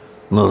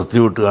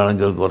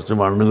നിർത്തിവിട്ടുകയാണെങ്കിൽ കുറച്ച്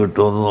മണ്ണ്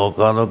കിട്ടുമെന്ന്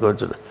നോക്കാമെന്നൊക്കെ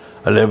വെച്ചിട്ട്,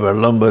 അല്ലെ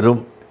വെള്ളം വരും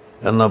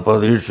എന്ന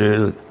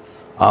പ്രതീക്ഷയിൽ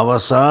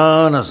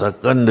അവസാന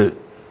സെക്കൻഡ്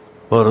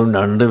വെറും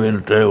 2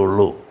 മിനിറ്റേ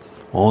ഉള്ളൂ,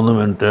 3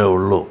 മിനിറ്റേ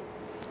ഉള്ളൂ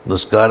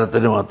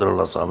നിസ്കാരത്തിന്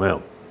മാത്രമുള്ള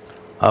സമയം.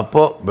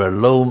 അപ്പോൾ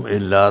വെള്ളവും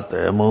ഇല്ല,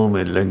 തേമവും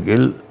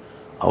ഇല്ലെങ്കിൽ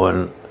അവൻ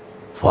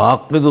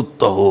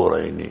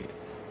ഫാഖിദുത്തഹൂറൈനി,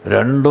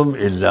 രണ്ടും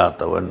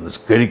ഇല്ലാത്തവൻ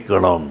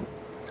നിസ്കരിക്കണം.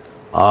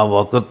 ആ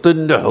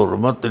വഖത്തിൻ്റെ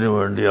ഹുർമത്തിന്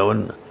വേണ്ടി അവൻ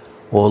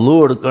ഒളു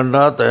എടുക്കണ്ട,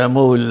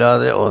 തേമവും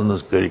ഇല്ലാതെ അവൻ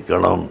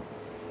നിസ്കരിക്കണം.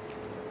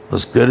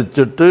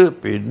 നിസ്കരിച്ചിട്ട്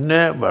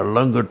പിന്നെ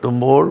വെള്ളം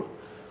കിട്ടുമ്പോൾ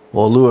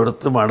ഒളു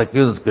എടുത്ത്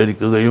മടക്കി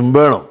നിസ്കരിക്കുകയും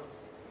വേണം.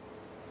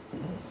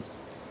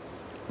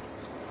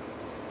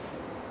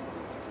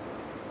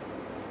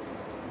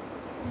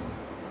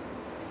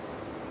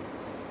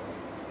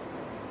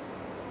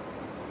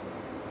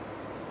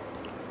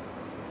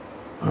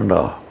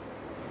 ഉണ്ടോ?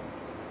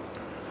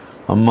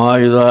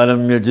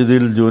 അമ്മായിദാലം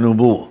യജിദിൽ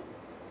ജുനുബു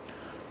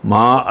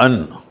മാ അൻ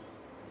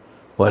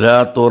വലാ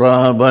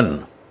തുറാബൻ,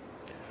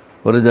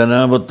 ഒരു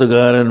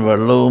ജനാപത്തുകാരൻ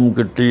വെള്ളവും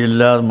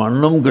കിട്ടിയില്ല,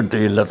 മണ്ണും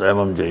കിട്ടിയില്ല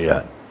തേമം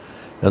ചെയ്യാൻ.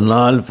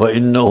 എന്നാൽ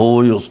ഫഇന്നഹു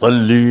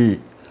യുസല്ലി,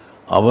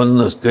 അവൻ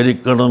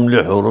നിസ്കരിക്കണം.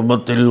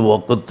 ലിഹുർമത്തിൽ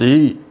വഖത്തി,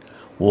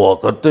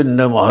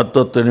 വഖത്തിൻ്റെ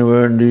മഹത്വത്തിന്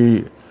വേണ്ടി.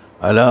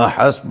 അലാ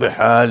ഹസ്ബി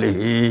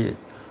ഹാലിഹി,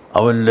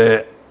 അവൻ്റെ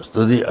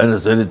സ്ഥിതി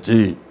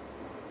അനുസരിച്ച്.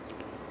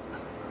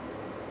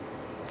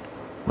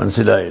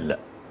 മനസ്സിലായില്ല?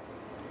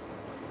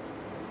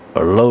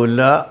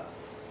 വെള്ളമില്ല,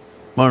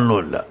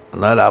 മണ്ണുമില്ല,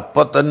 എന്നാൽ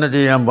അപ്പം തന്നെ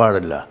ചെയ്യാൻ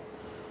പാടില്ല.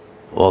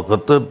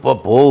 വഖത്ത് ഇപ്പോൾ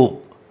പോവും,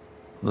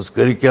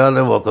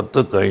 നിസ്കരിക്കാതെ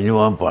വഖത്ത് കഴിഞ്ഞു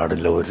പോകാൻ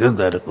പാടില്ല, ഒരു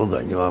തിരക്കും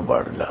കഴിഞ്ഞു പോകാൻ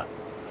പാടില്ല.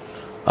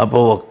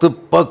 അപ്പോൾ വഖത്ത്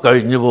ഇപ്പം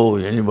കഴിഞ്ഞു പോകും.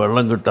 ഇനി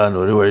വെള്ളം കിട്ടാൻ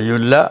ഒരു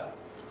വഴിയുമില്ല,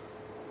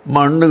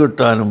 മണ്ണ്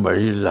കിട്ടാനും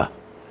വഴിയില്ല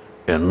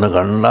എന്ന്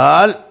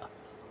കണ്ടാൽ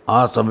ആ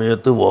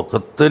സമയത്ത്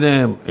വഖത്തിനെ,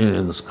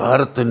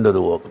 നിസ്കാരത്തിൻ്റെ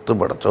ഒരു വഖത്ത്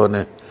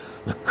പടച്ചവനെ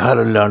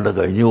നിസ്കാരമില്ലാണ്ട്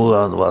കഴിഞ്ഞു പോകുക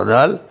എന്ന്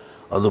പറഞ്ഞാൽ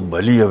അത്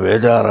വലിയ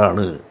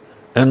ബേജാറാണ്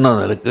എന്ന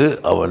നിലക്ക്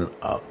അവൻ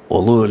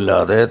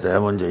ഒന്നുമില്ലാതെ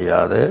തേമം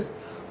ചെയ്യാതെ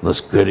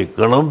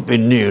നിസ്കരിക്കണം.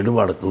 പിന്നീട്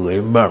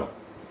മടക്കുകയും വേണം.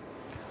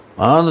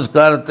 ആ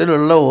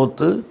നിസ്കാരത്തിലുള്ള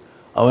ഓത്ത്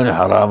അവന്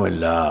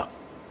ഹറാമില്ല.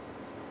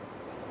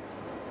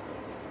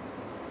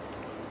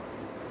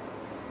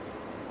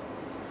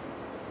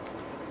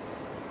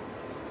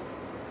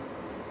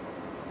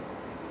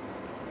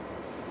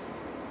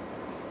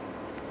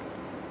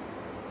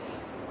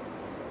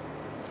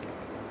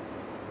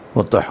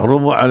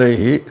 وتحرم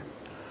عليه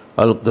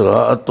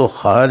القراءة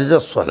خارج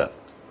الصلاة,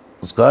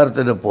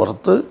 നിസ്കാരത്തിൻ്റെ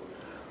പുറത്ത്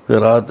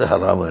ഖിറാഅത്ത്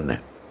ഹറാം തന്നെ.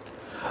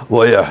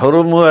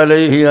 ويحرم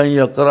عليه أن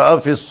يقرأ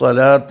في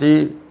الصلاة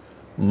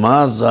ما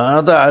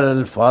زاد على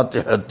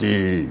الفاتحة,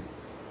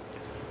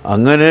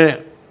 അങ്ങനെ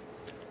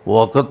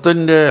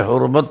വഖത്തിൻ്റെ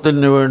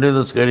ഹുർമത്തിന് വേണ്ടി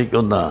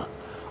നിസ്കരിക്കുന്ന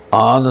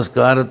ആ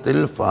നിസ്കാരത്തിൽ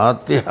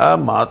ഫാത്തിഹ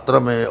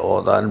മാത്രമേ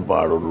ഓതാൻ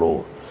പാടുള്ളൂ.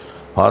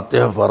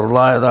 ഫാത്തിഹ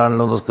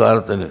ഫർളായതാണല്ലോ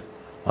നിസ്കാരത്തിന്,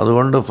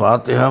 അതുകൊണ്ട്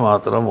ഫാത്തിഹ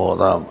മാത്രം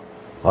ഓതാം.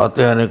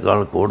 ഫാത്തിഹനേക്കാൾ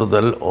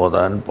കൂടുതൽ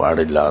ഓതാൻ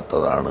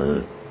പാടില്ലാത്തതാണ്.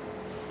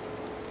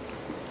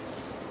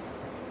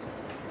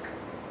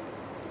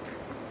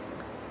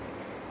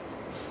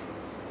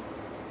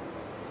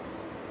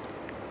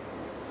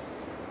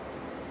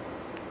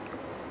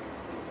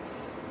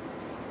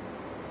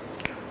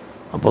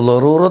 അപ്പോൾ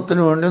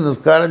ലറൂറത്തിന് വേണ്ടി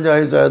നിസ്കാരം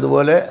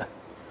ജായിസായതുപോലെ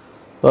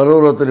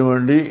ലറൂറത്തിന്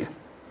വേണ്ടി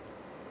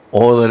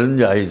ഓതലും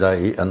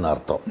ജായിസായി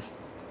എന്നർത്ഥം.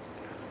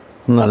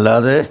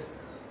 എന്നല്ലാതെ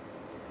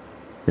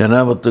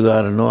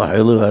ജനാപത്തുകാരനോ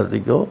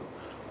ഹൈലുകാരത്തിക്കോ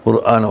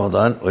ഖുർആൻ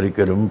ഓതാൻ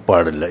ഒരിക്കലും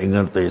പാടില്ല,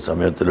 ഇങ്ങനത്തെ ഈ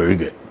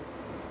സമയത്തിലൊഴികെ.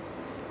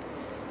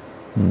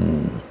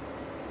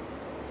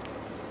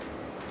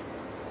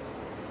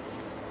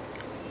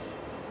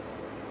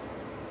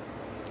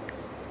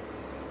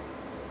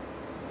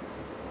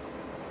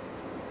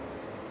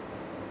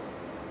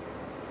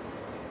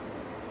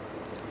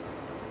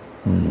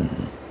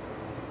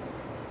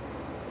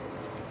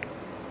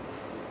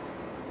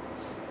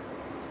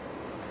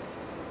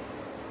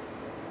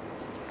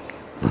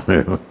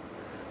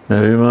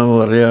 നബിമാമ്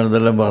പറയുകയാണ്,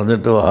 ഇതെല്ലാം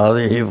പറഞ്ഞിട്ട്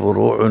ഹാദിഹി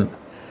ഫുറൂഉൻ,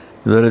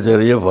 ഇതൊരു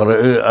ചെറിയ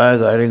ആയ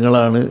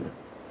കാര്യങ്ങളാണ്.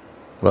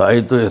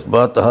 റഅയ്തു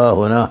ഇസ്ബാത്തഹ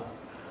ഹുന,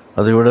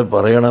 അതിവിടെ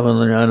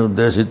പറയണമെന്ന് ഞാൻ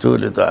ഉദ്ദേശിച്ചു.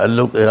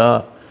 ലിതഅല്ലുഖിഹ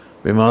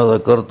ബിമാ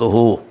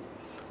ദക്കർതുഹു,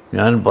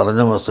 ഞാൻ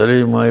പറഞ്ഞ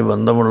മസലയുമായി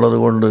ബന്ധമുള്ളത്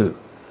കൊണ്ട്.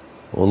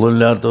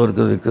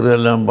 ഒന്നുമില്ലാത്തവർക്ക് ദിക്ർ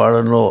എല്ലാം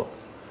പാടുന്നോ,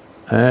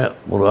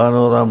 ഖുർആൻ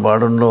ഓതാൻ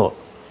പാടുന്നോ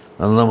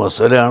എന്ന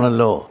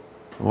മസലയാണല്ലോ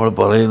നമ്മൾ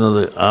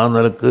പറയുന്നത്. ആ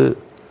നിലക്ക്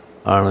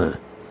ആണ്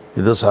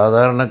ഇത്.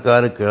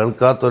 സാധാരണക്കാർ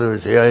കേൾക്കാത്തൊരു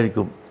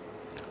വിഷയമായിരിക്കും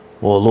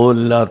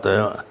ഒന്നുമില്ല,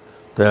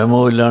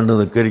 തേമമില്ലാണ്ട്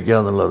നിസ്കരിക്കുക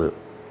എന്നുള്ളത്.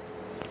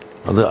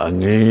 അത്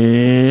അങ്ങേ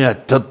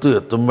അറ്റത്ത്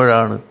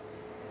എത്തുമ്പോഴാണ്.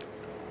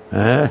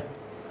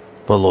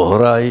 ഇപ്പോൾ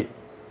ളുഹറായി,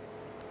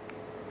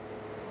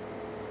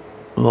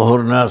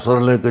 ളുഹറിനെ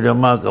അസറിലേക്ക്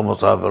ജമാക്കാം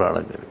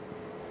മുസാഫിറാണെങ്കിൽ.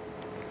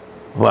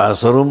 അപ്പോൾ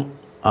അസറും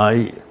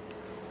ആയി,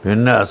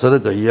 പിന്നെ അസർ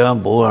കഴിയാൻ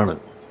പോവാണ്.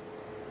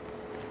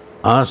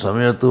 ആ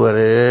സമയത്ത്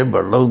വരെ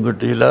വെള്ളവും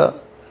കിട്ടിയില്ല,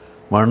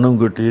 മണ്ണും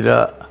കിട്ടിയില്ല,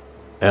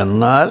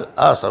 എന്നാൽ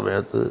ആ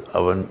സമയത്ത്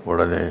അവൻ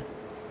ഉടനെ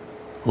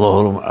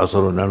ളുഹറും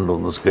അസറും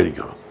രണ്ടും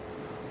നിസ്കരിക്കണം.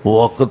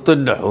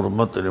 വഖത്തിൻ്റെ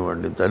ഹുർമത്തിന്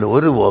വേണ്ടി തന്നെ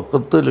ഒരു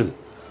വഖത്തിൽ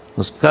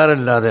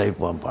നിസ്കാരമില്ലാതെ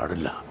ആയിപ്പോകാൻ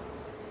പാടില്ല.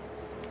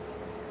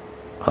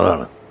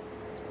 അതാണ്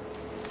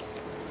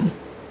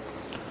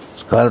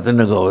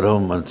നിസ്കാരത്തിൻ്റെ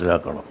ഗൗരവം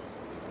മനസ്സിലാക്കണം.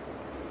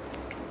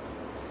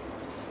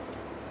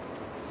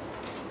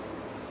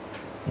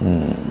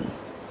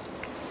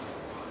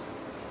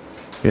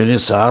 ഇനി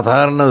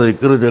സാധാരണ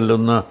ദിക്ർ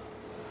ചൊല്ലുന്ന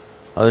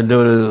അതിൻ്റെ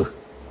ഒരു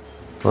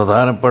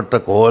പ്രധാനപ്പെട്ട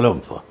കോലം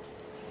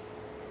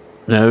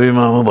നബി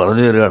ഇമാം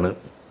പറഞ്ഞു തരികയാണ്.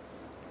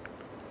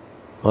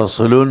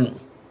 ഫസ്ലുൻ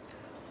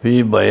ഫീ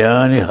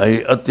ബയാനി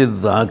ഹൈഅത്തി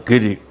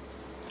ദാക്കിരി,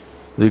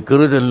 ദിക്ർ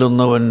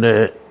ചൊല്ലുന്നവൻ്റെ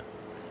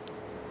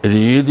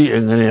രീതി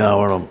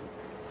എങ്ങനെയാവണം,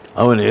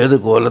 അവൻ ഏത്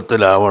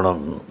കോലത്തിലാവണം.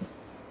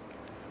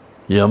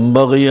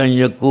 യംബഗി അൻ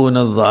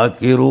യകൂന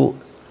ദാക്കിറു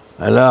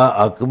അലാ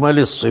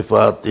അക്മലി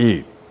സിഫാത്തി,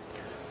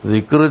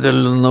 ദിക്ർ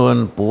ചൊല്ലുന്നവൻ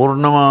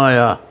പൂർണ്ണമായ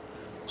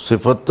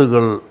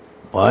സിഫത്തുകൾ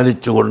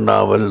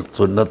പാലിച്ചുകൊണ്ടാവൽ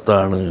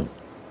സുന്നത്താണ്.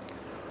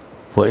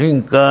 ഫഇൻ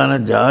കാന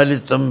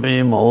ജാലിസൻ ഫീ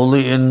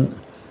മൗളിഇൻ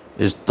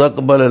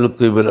ഇസ്തഖ്ബലൽ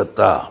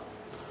ഖിബ്ലത,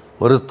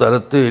 ഒരു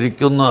സ്ഥലത്ത്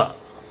ഇരിക്കുന്ന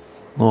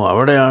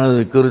അവിടെയാണ്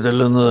ദിക്ർ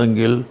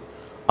ചൊല്ലുന്നതെങ്കിൽ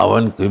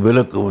അവൻ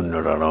ഖിബ്ലക്ക്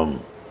മുന്നിടണം.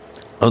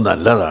 അത്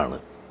നല്ലതാണ്.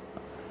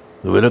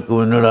 ഖിബ്ലക്ക്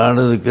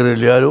മുന്നിടാണ്ട്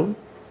ദിക്റില്ലാലും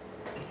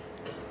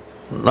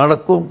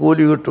നടക്കും,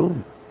 കൂലി കിട്ടും.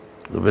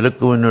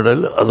 ഖിബ്ലക്ക് മുന്നിടൽ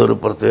അതൊരു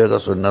പ്രത്യേക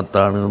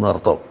സുന്നത്താണ്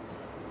എന്നർത്ഥം.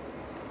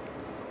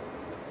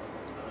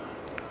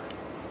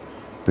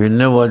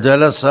 പിന്നെ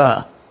വജലസ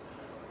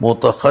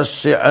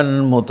മുതഖശ്ശിഅൻ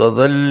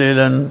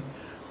മുതദല്ലിലൻ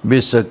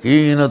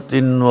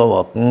ബിസകീനത്തിൻ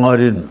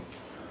വവഖാരിൻ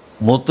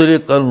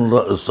മുത്ലിഖൻ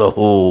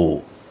റഅസഹു,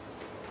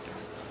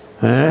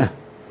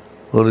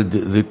 ഒരു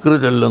ദിക്ർ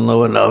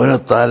ചൊല്ലുന്നവൻ അവനെ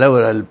തല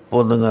ഒരല്പം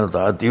ഒന്നിങ്ങനെ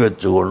താഴ്ത്തി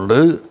വെച്ചുകൊണ്ട്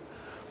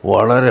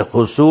വളരെ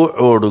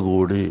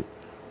ഖുശൂഅോടുകൂടി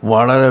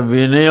വളരെ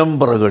വിനയം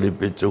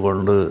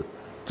പ്രകടിപ്പിച്ചുകൊണ്ട്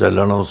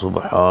ചൊല്ലണം.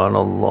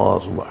 സുബ്ഹാനല്ലാഹ്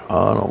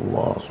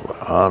സുബ്ഹാനല്ലാഹ്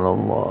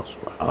സുബ്ഹാനല്ലാഹ്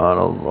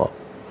സുബ്ഹാനല്ലാഹ്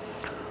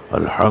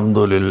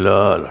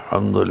അൽഹംദുലില്ലാഹ്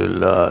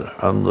അൽഹംദുലില്ലാഹ്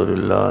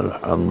അൽഹംദുലില്ലാഹ്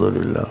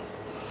അൽഹംദുലില്ലാഹ്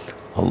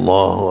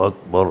അല്ലാഹു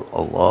അക്ബർ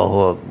അല്ലാഹു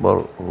അക്ബർ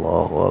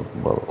അല്ലാഹു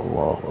അക്ബർ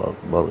അല്ലാഹു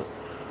അക്ബർ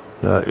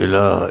ലാ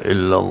ഇലാഹ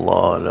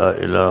ഇല്ലല്ലാഹ് ലാ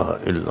ഇലാഹ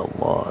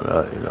ഇല്ലല്ലാഹ് ലാ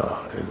ഇലാഹ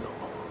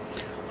ഇല്ലല്ലാഹ്.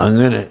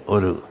 അങ്ങനെ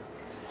ഒരു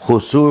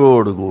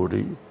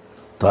ഖുശൂഅോടുകൂടി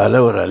തല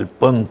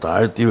ഒരല്പം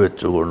താഴ്ത്തി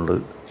വെച്ചുകൊണ്ട്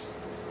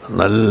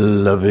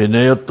നല്ല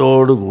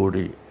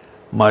വിനയത്തോടുകൂടി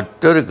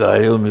മറ്റൊരു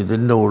കാര്യവും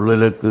ഇതിൻ്റെ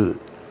ഉള്ളിലേക്ക്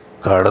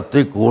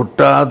കടത്തി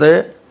കൂട്ടാതെ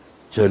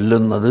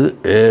ചൊല്ലുന്നത്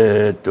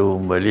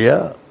ഏറ്റവും വലിയ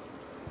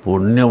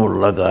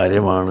പുണ്യമുള്ള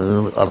കാര്യമാണ്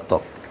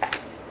അർത്ഥം.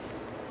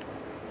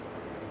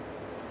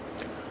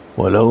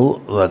 വലവു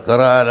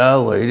ദക്കറാല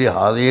വൈരി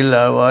ഹാദിയിൽ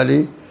ആവാലി,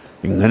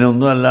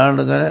 ഇങ്ങനെയൊന്നും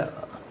അല്ലാണ്ട് ഇങ്ങനെ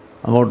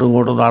അങ്ങോട്ടും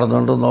ഇങ്ങോട്ടും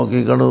നടന്നുകൊണ്ട്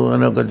നോക്കിക്കണ്ട്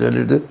ഇങ്ങനെയൊക്കെ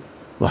ചൊല്ലിയിട്ട്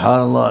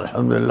സുബ്ഹാനല്ലാഹ്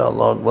അൽഹംദുലില്ലാഹ്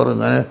അല്ലാഹു അക്ബർ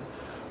ഇങ്ങനെ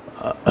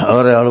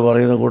ഒരാൾ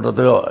പറയുന്ന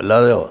കൂട്ടത്തിലോ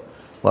അല്ലാതെയോ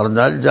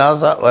പറഞ്ഞാൽ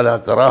ജാസ വല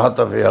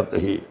കറാഹത്ത ഫി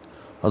ഹഖ്ഹി,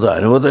 അത്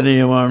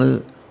അനുവദനീയമാണ്,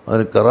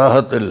 അതിന്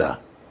കറാഹത്തില്ല.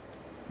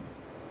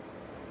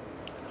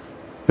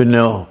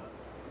 പിന്നെയോ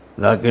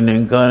ലാക്കിൻ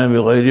ഇൻകാന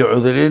ബിഗൈരി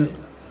ഉദ്രിൻ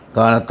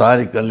കാന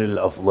താരിക്കൻ ലിൽ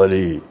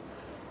അഫ്ളലി,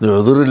 ഇത്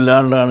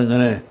ഉദ്റില്ലാണ്ടാണ്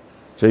ഇങ്ങനെ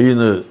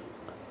ചെയ്യുന്നത്,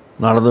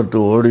 നടന്നിട്ട്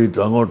ഓടിയിട്ട്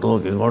അങ്ങോട്ട്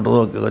നോക്കി ഇങ്ങോട്ട്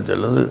നോക്കിയൊക്കെ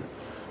ചെല്ലുന്നത്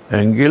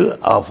എങ്കിൽ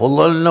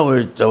അഫ്ളലിനെ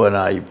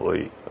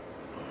ഒഴിച്ചവനായിപ്പോയി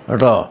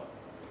കേട്ടോ,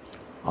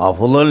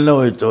 അഫ്ളലിനെ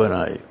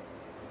ഒഴിച്ചവനായി.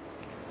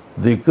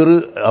 ദിക്ർ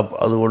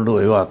അതുകൊണ്ട്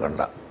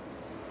ഒഴിവാക്കണ്ട.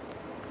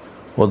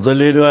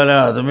 വദ്ദലീലു അലാ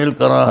അദമിൽ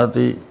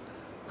കറാഹത്തി,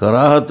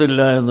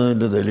 കറാഹത്തില്ല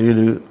എന്നതിൻ്റെ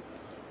ദലീല്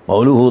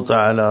ഖൗലുഹു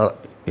തആല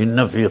ഇന്ന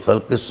ഫീ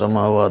ഖൽഖിസ്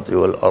സമാവാതി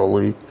വൽ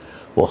അർളി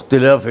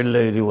വഖ്തിലാഫിൽ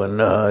ലൈലി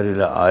വന്നഹാരി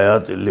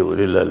ലആയാതിൻ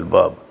ലിഉലിൽ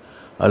അൽബാബ്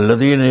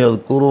അല്ലദീന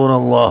യദ്കുറൂന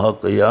അല്ലാഹ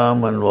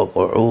ഖിയാമൻ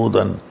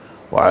വഖുഊദൻ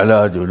വഅലാ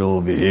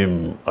ജുനൂബിഹിം.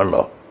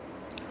 അല്ലാഹ്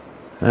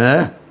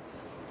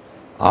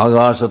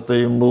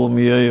ആകാശത്തെയും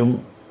ഭൂമിയെയും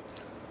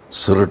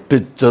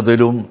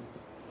സൃഷ്ടിച്ചതിലും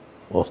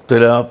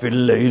വഖ്തിലാഫിൽ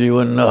ലൈലി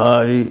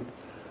വന്നഹാരി,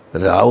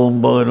 രാവും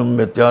പകലും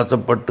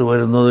വ്യത്യാസപ്പെട്ട്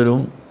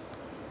വരുന്നതിലും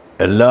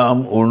എല്ലാം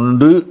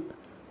ഉണ്ട്.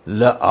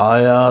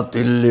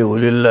 ലആയാതിൻ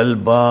ലിഉലിൽ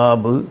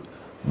അൽബാബ്,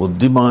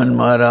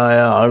 ബുദ്ധിമാന്മാരായ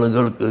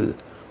ആളുകൾക്ക്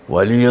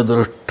വലിയ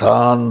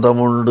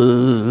ദൃഷ്ടാന്തമുണ്ട്.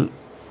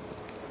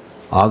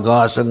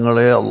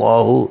 ആകാശങ്ങളെ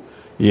അള്ളാഹു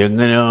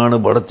എങ്ങനെയാണ്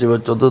പടച്ചു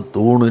വെച്ചത്?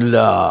 തൂണില്ല,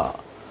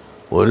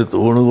 ഒരു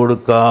തൂണ്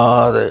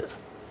കൊടുക്കാതെ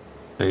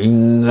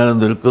ഇങ്ങനെ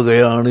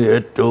നിൽക്കുകയാണ്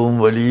ഏറ്റവും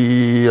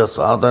വലിയ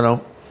സാധനം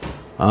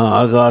ആ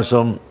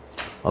ആകാശം.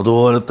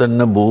 അതുപോലെ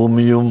തന്നെ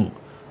ഭൂമിയും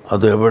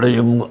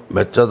അതെവിടെയും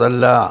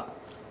വെച്ചതല്ല,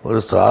 ഒരു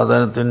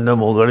സാധനത്തിൻ്റെ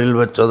മുകളിൽ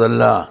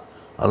വെച്ചതല്ല.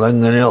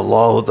 അതങ്ങനെ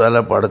അള്ളാഹു തആല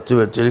പടച്ചു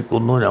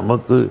വെച്ചിരിക്കുന്നു.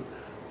 നമുക്ക്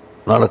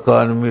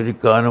നടക്കാനും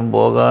ഇരിക്കാനും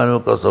പോകാനും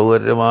ഒക്കെ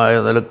സൗകര്യമായ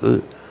നിലക്ക്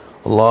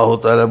അള്ളാഹു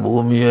തആല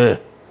ഭൂമിയെ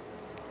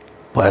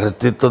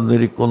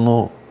പരത്തിത്തന്നിരിക്കുന്നു.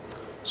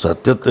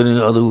 സത്യത്തിന്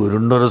അത്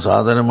ഉരുണ്ടൊരു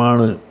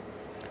സാധനമാണ്.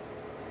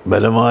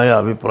 ബലമായ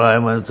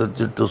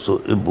അഭിപ്രായമനുസരിച്ചിട്ട്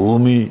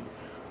ഭൂമി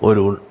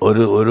ഒരു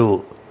ഒരു ഒരു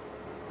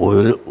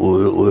ഒരു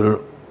ഒരു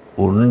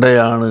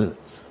ഉണ്ടയാണ്.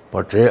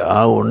 പക്ഷേ ആ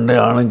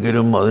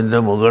ഉണ്ടയാണെങ്കിലും അതിൻ്റെ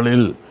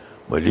മുകളിൽ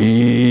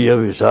വലിയ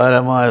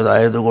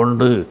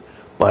വിശാലമായതായതുകൊണ്ട്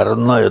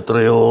പരന്ന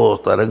എത്രയോ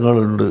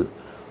സ്ഥലങ്ങളുണ്ട്.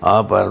 ആ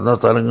പരന്ന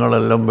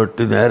സ്ഥലങ്ങളെല്ലാം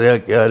വെട്ടി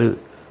നേരെയാക്കിയാൽ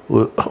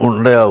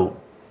ഉണ്ടയാവും.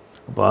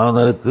 അപ്പോൾ ആ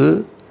നിലക്ക്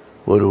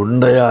ഒരു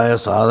ഉണ്ടയായ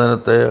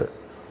സാധനത്തെ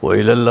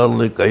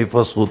വൈലല്ലർളി കൈഫ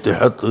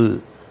സുത്തിഹത്ത്,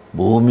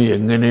 ഭൂമി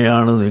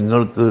എങ്ങനെയാണ്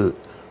നിങ്ങൾക്ക്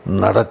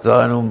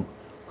നടക്കാനും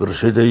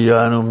കൃഷി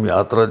ചെയ്യാനും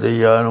യാത്ര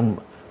ചെയ്യാനും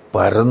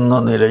പരന്ന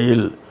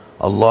നിലയിൽ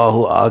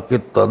അള്ളാഹു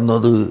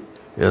ആക്കിത്തന്നത്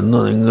എന്ന്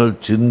നിങ്ങൾ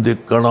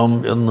ചിന്തിക്കണം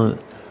എന്ന്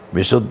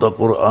വിശുദ്ധ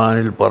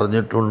ഖുർആനിൽ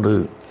പറഞ്ഞിട്ടുണ്ട്.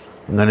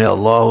 അങ്ങനെ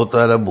അള്ളാഹു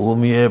തആല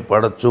ഭൂമിയെ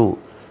പടച്ചു.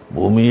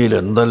 ഭൂമിയിൽ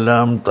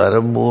എന്തെല്ലാം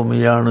തരം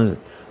ഭൂമിയാണ്.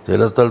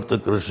 ചില സ്ഥലത്ത്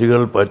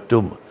കൃഷികൾ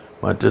പറ്റും,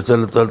 മറ്റു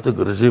ചില സ്ഥലത്ത്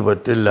കൃഷി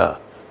പറ്റില്ല.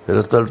 ചില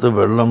സ്ഥലത്ത്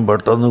വെള്ളം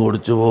പെട്ടെന്ന്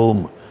കുടിച്ചു പോകും,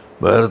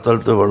 വേറെ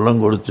സ്ഥലത്ത് വെള്ളം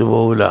കുടിച്ചു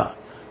പോകില്ല.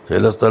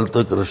 ചില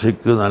സ്ഥലത്ത്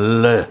കൃഷിക്ക്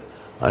നല്ല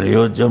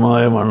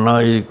അനുയോജ്യമായ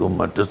മണ്ണായിരിക്കും,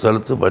 മറ്റു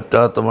സ്ഥലത്ത്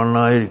പറ്റാത്ത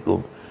മണ്ണായിരിക്കും.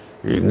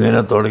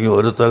 ഇങ്ങനെ തുടങ്ങി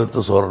ഒരു സ്ഥലത്ത്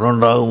സ്വർണ്ണം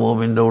ഉണ്ടാകും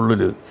ഭൂമിൻ്റെ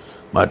ഉള്ളിൽ,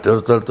 മറ്റൊരു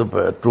സ്ഥലത്ത്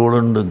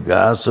പെട്രോളുണ്ട്,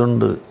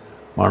 ഗ്യാസുണ്ട്,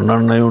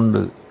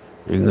 മണ്ണെണ്ണയുണ്ട്,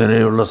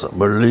 ഇങ്ങനെയുള്ള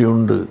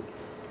വെള്ളിയുണ്ട്,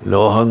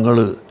 ലോഹങ്ങൾ.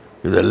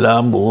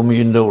 ഇതെല്ലാം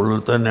ഭൂമിൻ്റെ ഉള്ളിൽ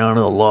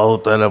തന്നെയാണ് അല്ലാഹു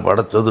തആല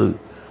പടച്ചത്.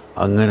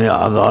 അങ്ങനെ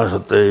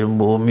ആകാശത്തെയും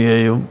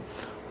ഭൂമിയെയും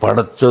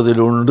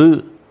പടച്ചതിലുണ്ട്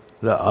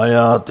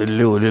ആയാത്തിൽ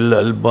ഉലിൽ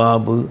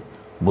അൽബാബ്,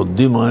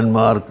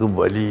 ബുദ്ധിമാന്മാർക്ക്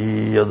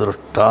വലിയ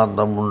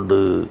ദൃഷ്ടാന്തമുണ്ട്.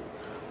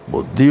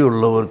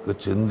 ബുദ്ധിയുള്ളവർക്ക്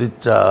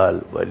ചിന്തിച്ചാൽ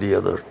വലിയ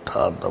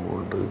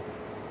ദൃഷ്ടാന്തമുണ്ട്.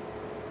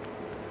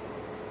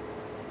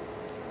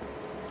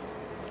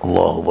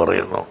 അല്ലാഹു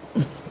പറയുന്നു,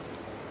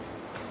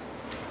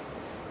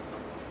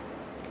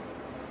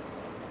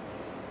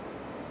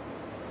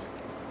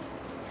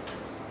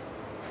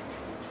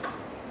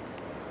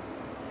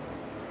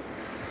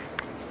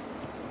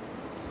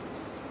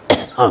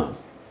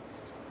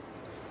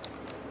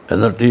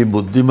 എന്നിട്ട് ഈ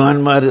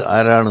ബുദ്ധിമാന്മാർ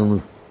ആരാണെന്ന്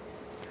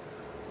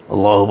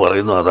അള്ളാഹു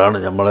പറയുന്നു. അതാണ്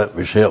നമ്മളെ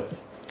വിഷയം.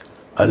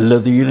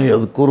 അല്ലദീന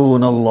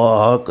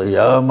യദ്കുറൂനല്ലാഹ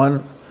ഖിയാമൻ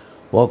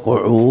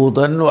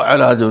വഖുഊദൻ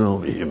വഅലാ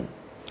ജുനൂബിഹിം.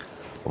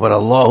 അവർ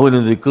അള്ളാഹുവിന്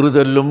ദിക്ർ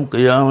ചൊല്ലും,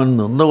 ഖിയാമൻ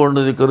നിന്നുകൊണ്ട്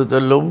ദിക്ർ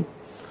ചൊല്ലും,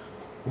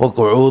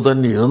 വഖുഊദൻ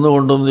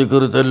ഇരുന്നുകൊണ്ടും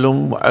ദിക്ർ ചൊല്ലും,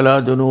 വഅലാ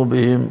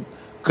ജുനൂബിഹിം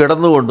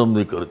കിടന്നുകൊണ്ടും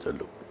ദിക്ർ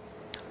ചൊല്ലും.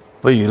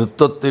 അപ്പോൾ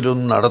ഇരുത്തത്തിലും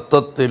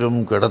നടത്തത്തിലും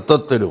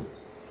കിടത്തത്തിലും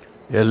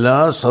എല്ലാ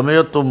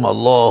സമയത്തും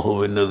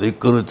അള്ളാഹുവിന്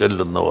ദിക്ർ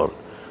ചൊല്ലുന്നവർ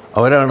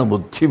അവരാണ്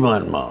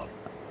ബുദ്ധിമാന്മാർ.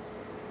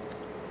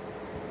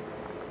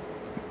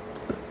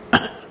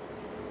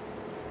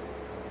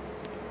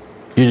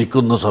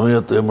 ഇരിക്കുന്ന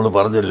സമയത്ത് നമ്മൾ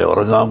പറഞ്ഞില്ലേ,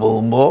 ഉറങ്ങാൻ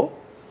പോകുമ്പോൾ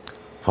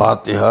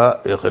ഫാത്തിഹ,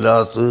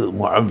 ഇഖ്ലാസ്,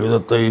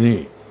 മുഅവ്വിദത്തൈനി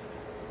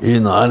ഈ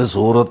 4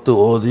 സൂറത്ത്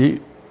ഓതി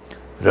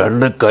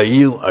 2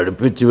 കൈയും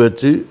അടുപ്പിച്ച്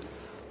വെച്ച്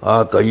ആ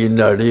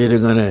കൈയിൻ്റെ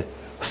അടിയിലിങ്ങനെ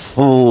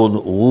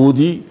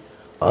ഊതി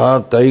ആ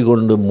കൈ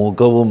കൊണ്ട്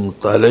മുഖവും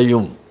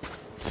തലയും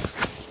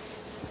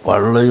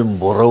പള്ളയും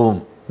പുറവും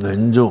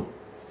നെഞ്ചും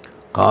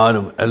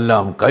കാലും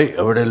എല്ലാം കൈ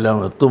എവിടെയെല്ലാം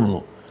എത്തുന്നു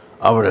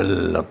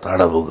അവിടെയെല്ലാം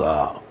തടവുക.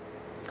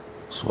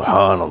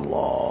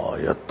 സുബ്ഹാനല്ലാഹ്,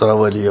 എത്ര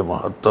വലിയ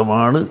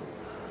മഹത്വമാണ്.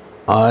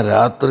 ആ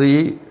രാത്രി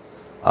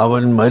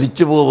അവൻ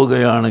മരിച്ചു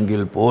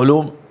പോവുകയാണെങ്കിൽ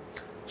പോലും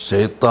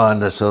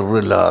ശൈത്താൻ്റെ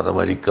ശർറില്ലാതെ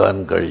മരിക്കാൻ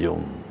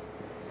കഴിയും.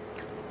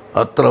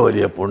 അത്ര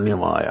വലിയ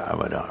പുണ്യമായ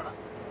അമലാണ്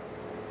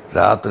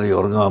രാത്രി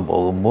ഉറങ്ങാൻ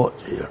പോകുമ്പോൾ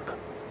ചെയ്യേണ്ടത്.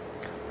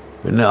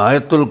 പിന്നെ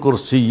ആയത്തുൽ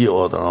കുർസി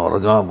ഓതണം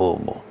ഉറങ്ങാൻ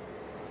പോകുമ്പോൾ.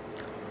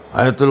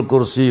 ആയത്തുൽ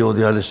കുർസി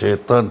ഓതിയാൽ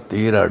ശൈത്താൻ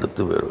തീരെ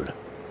അടുത്ത് വരില്ല.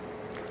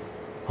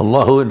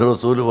 അള്ളാഹുവിൻ്റെ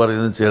റസൂല്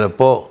പറയുന്നത്,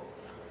 ചിലപ്പോൾ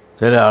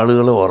ചില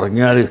ആളുകൾ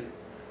ഉറങ്ങിയാൽ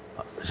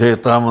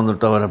ശൈത്താൻ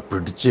വന്നിട്ട് അവനെ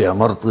പിടിച്ച്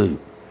അമർത്തുകയും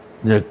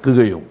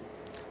ഞെക്കുകയും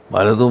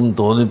പലതും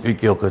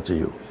തോന്നിപ്പിക്കുകയൊക്കെ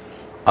ചെയ്യും.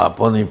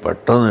 അപ്പോൾ നീ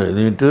പെട്ടെന്ന്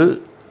എഴുന്നേറ്റ്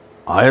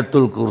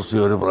ആയത്തുൽ കുർസി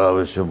ഒരു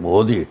പ്രാവശ്യം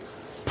ഓതി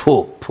ഫൂ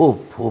ഫൂ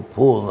ഫൂ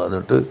ഫൂ എന്ന്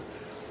പറഞ്ഞിട്ട്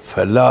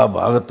എല്ലാ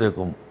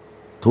ഭാഗത്തേക്കും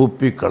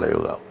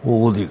തൂപ്പിക്കളയുക,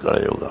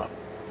 ഊതിക്കളയുക.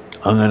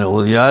 അങ്ങനെ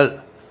ഊതിയാൽ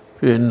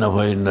പിന്നെ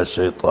ഫൈന്ന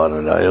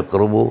ശൈത്താന ലാ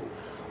യഖ്റബു,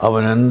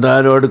 അവൻ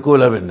എന്തായാലും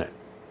അടുക്കൂല, പിന്നെ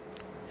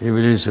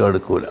ഇബ്ലീസ്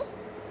അടുക്കൂല.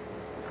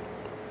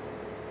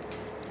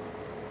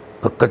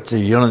 ഒക്കെ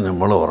ചെയ്യണം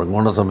നമ്മൾ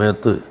ഉറങ്ങുന്ന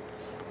സമയത്ത്.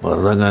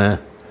 വെറുതെ അങ്ങനെ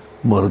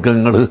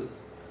മൃഗങ്ങൾ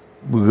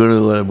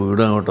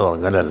വീട് അങ്ങോട്ട്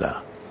ഉറങ്ങലല്ല.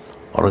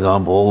 ഉറങ്ങാൻ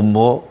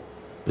പോകുമ്പോൾ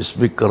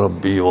ബിസ്മിക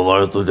റബ്ബി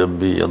വദഅതു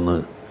ജംബി എന്ന്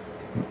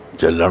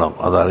ചൊല്ലണം.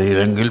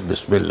 അതറിയില്ലെങ്കിൽ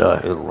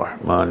ബിസ്മില്ലാഹിർ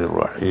റഹ്മാനിർ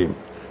റഹീം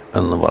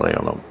എന്ന്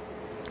പറയണം.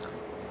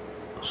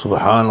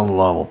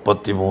 സുബ്ഹാനല്ലാഹ്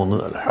 33,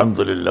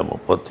 അൽഹംദുലില്ലാഹ്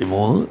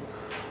 33,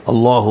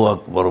 അല്ലാഹു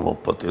അക്ബർ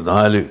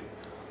 34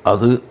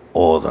 അത്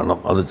ഓതണം,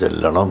 അത്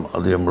ചെല്ലണം.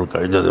 അത് നമ്മൾ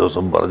കഴിഞ്ഞ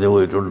ദിവസം പറഞ്ഞു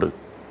പോയിട്ടുണ്ട്.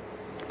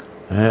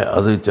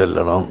 അത്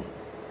ചെല്ലണം.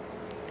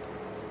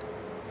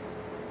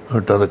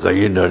 എന്നിട്ടത്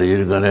കയ്യിൻ്റെ അടിയിൽ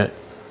ഇങ്ങനെ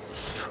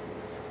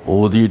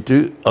ഊതിയിട്ട്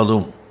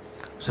അതും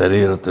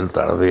ശരീരത്തിൽ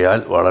തടവിയാൽ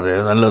വളരെ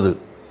നല്ലത്.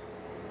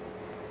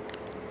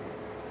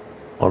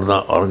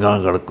 ഉറങ്ങാൻ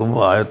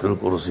കിടക്കുമ്പോൾ ആയത്തുൽ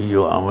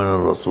കുർസിയോ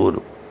ആമനുർ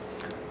റസൂലും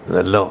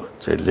ഇതെല്ലാം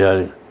ചെല്ലിയാൽ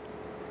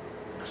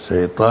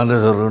ശൈത്താൻ്റെ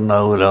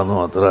ശർറുണ്ടാവില്ല എന്ന്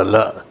മാത്രമല്ല,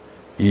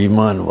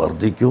 ഈമാൻ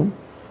വർദ്ധിക്കും,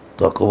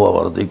 തഖ്വ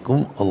വർദ്ധിക്കും,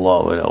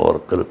 അള്ളാഹുവിനെ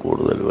ഓർക്കൽ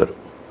കൂടുതൽ വരും.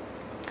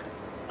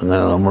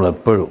 അങ്ങനെ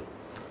നമ്മളെപ്പോഴും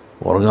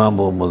ഉറങ്ങാൻ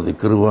പോകുമ്പോൾ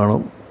ദിക്ർ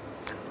വേണം.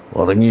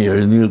 ഉറങ്ങി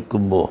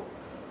എഴുന്നേൽക്കുമ്പോൾ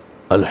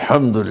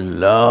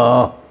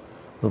അൽഹംദുലില്ലാഹ്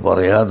എന്ന്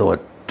പറയാതെ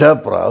ഒറ്റ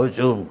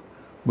പ്രാവശ്യവും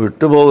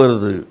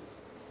വിട്ടുപോകരുത്.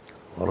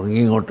 ഉറങ്ങി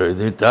ഇങ്ങോട്ട്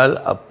എഴുന്നേറ്റാൽ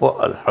അപ്പോൾ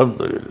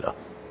അൽഹംദുലില്ലാഹ്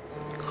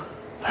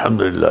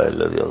അൽഹംദുലില്ലാഹി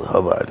അല്ലദീ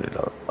അദ്ഹബ അനിൽ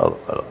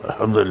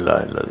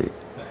അൽഹംദുലില്ലാഹി അല്ലദീ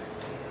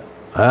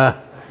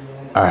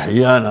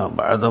അഹ്യാന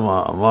ബഅദമാ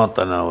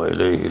അമാതനാ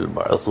വഇലൈഹിൽ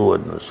ബഅസു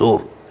വന്നുശൂർ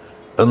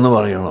എന്ന്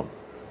പറയണം.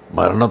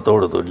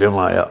 മരണത്തോട്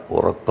തുല്യമായ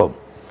ഉറക്കം.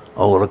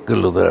 ആ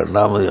ഉറക്കിലുള്ളത്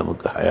രണ്ടാമത്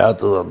നമുക്ക്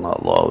ഹയാത്ത് തന്ന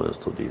അള്ളാഹുവിനെ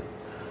സ്തുതി.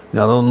 ഇനി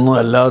അതൊന്നും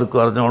എല്ലാവർക്കും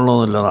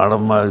അറിഞ്ഞോളണമെന്നില്ല,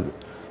 നാടന്മാർക്ക്.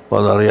 അപ്പോൾ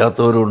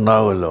അതറിയാത്തവരും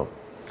ഉണ്ടാവുമല്ലോ.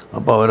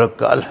 അപ്പോൾ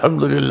അവരൊക്കെ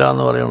അൽഹംദുലില്ലാഹ്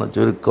എന്ന് പറയണം.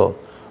 ചുരുക്കം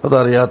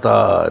അതറിയാത്ത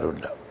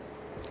ആരുമില്ല.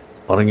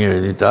 ഉറങ്ങി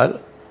എഴുന്നേറ്റാൽ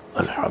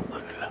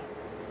അൽഹംദുലില്ലാഹ്.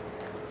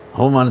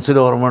 അപ്പോൾ മനസ്സിൽ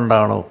ഓർമ്മ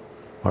ഉണ്ടാകണോ,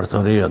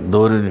 അടുത്തവരെ എന്തോ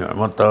ഒരു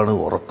നിഅമത്താണ്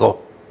ഉറക്കം.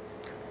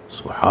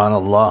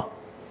 സുബ്ഹാനല്ലാഹ്.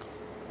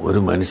 ഒരു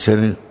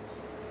മനുഷ്യന്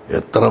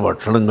എത്ര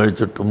ഭക്ഷണം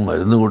കഴിച്ചിട്ടും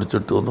മരുന്ന്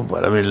കുടിച്ചിട്ടും ഒന്നും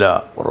ഫലമില്ല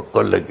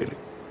ഉറക്കമില്ലെങ്കിൽ.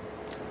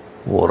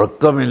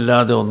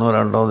 ഉറക്കമില്ലാതെ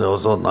 1-2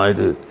 ദിവസം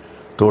ഒന്നായിട്ട്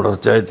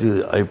തുടർച്ചയായിട്ട്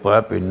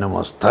ആയിപ്പോയാൽ പിന്നെ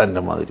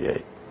മസ്താൻ്റെ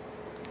മാതിരിയായി,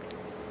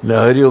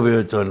 ലഹരി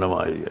ഉപയോഗിച്ചവൻ്റെ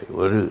മാതിരിയായി.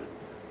 ഒരു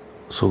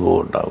സുഖവും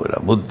ഉണ്ടാവില്ല,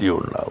 ബുദ്ധിയും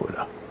ഉണ്ടാവില്ല.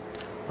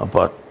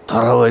 അപ്പോൾ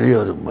അത്ര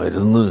വലിയൊരു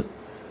മരുന്ന്,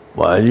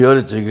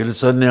 വലിയൊരു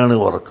ചികിത്സ തന്നെയാണ്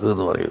ഉറക്കം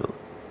എന്ന് പറയുന്നത്.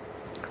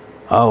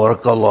 ആ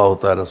ഉറക്കം അല്ലാഹു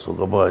തആല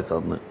സുഖമായി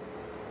തന്ന്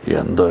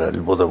എന്തൊരു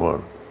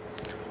അത്ഭുതമാണ്.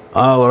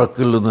 ആ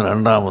ഉറക്കിൽ നിന്ന്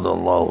രണ്ടാമത്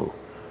അല്ലാഹു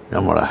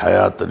നമ്മളെ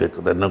ഹയാത്തിലേക്ക്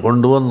തന്നെ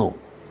കൊണ്ടുവന്നു.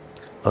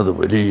 അത്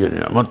വലിയ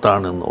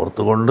നിഅമത്താണെന്ന്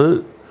ഓർത്തുകൊണ്ട്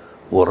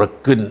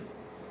ഉറക്കിൻ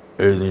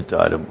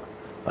എഴുന്നേറ്റാലും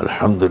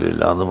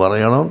അൽഹംദുലില്ലാഹ് എന്ന്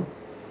പറയണം.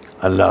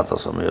 അല്ലാത്ത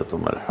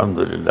സമയത്തും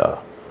അൽഹംദുലില്ലാഹ്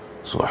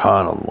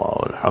സുബ്ഹാനല്ലാഹ്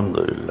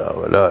അൽഹംദുലില്ലാഹ്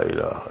വലാ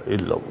ഇലാഹ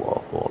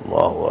ഇല്ലല്ലാഹു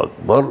അല്ലാഹു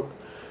അക്ബർ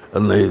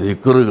എന്ന ഈ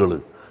ദിക്റുകൾ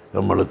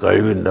നമ്മൾ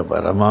കഴിവിൻ്റെ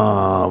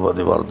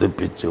പരമാവധി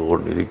വർദ്ധിപ്പിച്ചു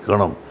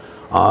കൊണ്ടിരിക്കണം.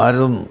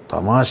 ആരും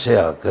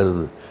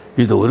തമാശയാക്കരുത്.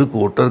 ഇതൊരു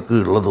കൂട്ടർക്ക്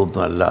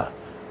ഉള്ളതൊന്നുമല്ല.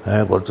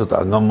 കുറച്ച്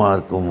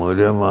തങ്ങന്മാർക്കും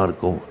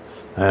മൗലവിമാർക്കും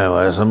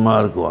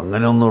വയസ്സന്മാർക്കും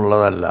അങ്ങനെയൊന്നും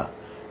ഉള്ളതല്ല.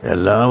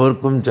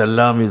 എല്ലാവർക്കും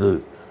ചെല്ലാം ഇത്.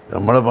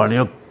 നമ്മളെ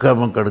പണിയൊക്കെ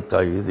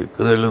നമുക്കെടുക്കാം. ഈ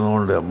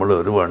ദിക്റിലുകൊണ്ട് നമ്മൾ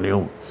ഒരു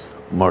പണിയും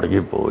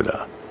മുടങ്ങിപ്പോവില്ല.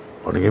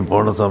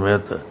 മുടങ്ങിപ്പോകുന്ന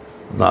സമയത്ത്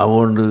നാവ്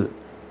കൊണ്ട്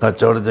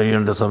കച്ചവടം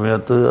ചെയ്യേണ്ട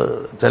സമയത്ത്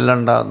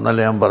ചെല്ലണ്ട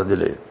എന്നല്ല ഞാൻ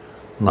പറഞ്ഞില്ലേ.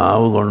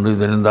 നാവ് കൊണ്ട്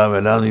ഇതിനെന്താ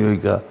വില എന്ന്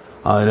ചോദിക്കുക,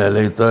 അതിനല്ല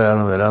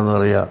ഇത്രയാണ് വില എന്ന്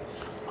പറയുക.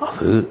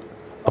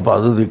 അപ്പോൾ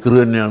അത് ദിക്ർ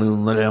തന്നെയാണ്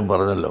ഇന്നലെ ഞാൻ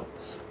പറഞ്ഞല്ലോ.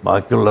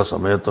 ബാക്കിയുള്ള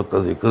സമയത്തൊക്കെ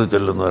ദിക്ർ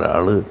ചെല്ലുന്ന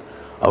ഒരാൾ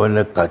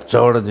അവൻ്റെ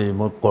കച്ചവടം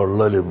ചെയ്യുമ്പോൾ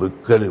കൊള്ളൽ,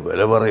 വിൽക്കൽ,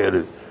 വില പറയൽ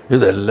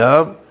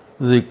ഇതെല്ലാം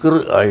ദിക്ർ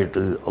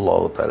ആയിട്ട്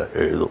അല്ലാഹു തആല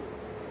എഴുതും.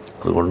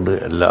 അതുകൊണ്ട്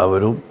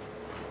എല്ലാവരും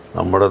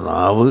നമ്മുടെ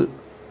നാവ്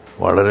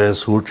വളരെ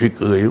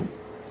സൂക്ഷിക്കുകയും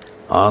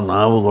ആ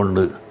നാവ്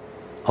കൊണ്ട്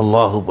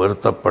അല്ലാഹു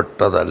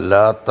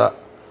പൊരുത്തപ്പെട്ടതല്ലാത്ത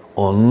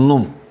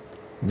ഒന്നും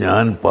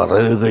ഞാൻ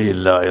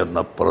പറയുകയില്ല എന്ന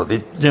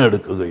പ്രതിജ്ഞ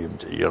എടുക്കുകയും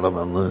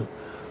ചെയ്യണമെന്ന്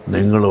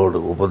നിങ്ങളോട്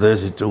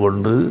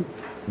ഉപദേശിച്ചുകൊണ്ട്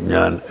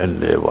ഞാൻ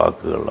എൻ്റെ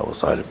വാക്കുകൾ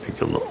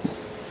അവസാനിപ്പിക്കുന്നു.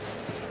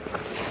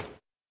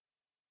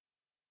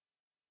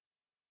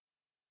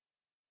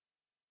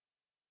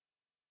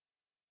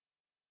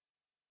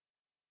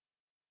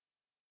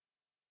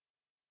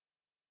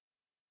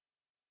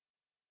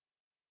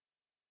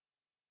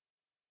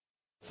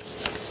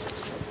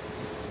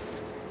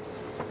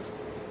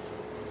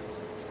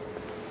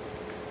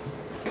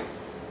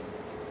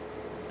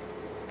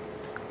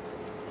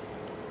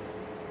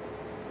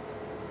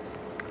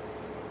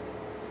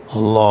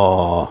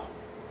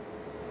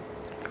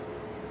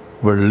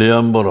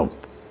 വെള്ളിയാമ്പുറം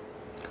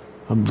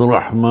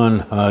അബ്ദുറഹ്മാൻ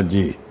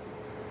ഹാജി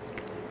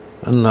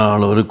എന്ന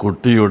ആൾ ഒരു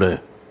കുട്ടിയുടെ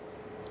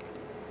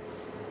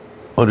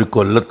ഒരു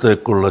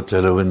കൊല്ലത്തേക്കുള്ള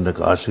ചെലവിൻ്റെ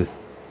കാശ്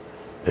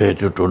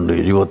ഏറ്റിട്ടുണ്ട്.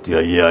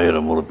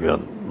 25,000 റുപ്യ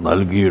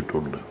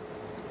നൽകിയിട്ടുണ്ട്.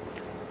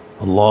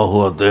 അള്ളാഹു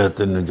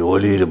അദ്ദേഹത്തിന്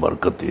ജോലിയിൽ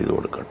ബർക്കത്ത് ചെയ്ത്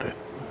കൊടുക്കട്ടെ.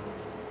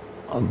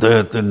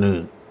 അദ്ദേഹത്തിന്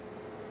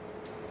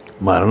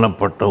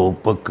മരണപ്പെട്ട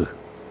ഉപ്പക്ക്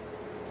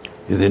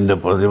ഇതിൻ്റെ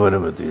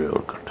പ്രതിഫലം എത്തിച്ചു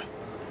കൊടുക്കട്ടെ.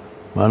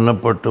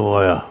 മരണപ്പെട്ടു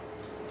പോയ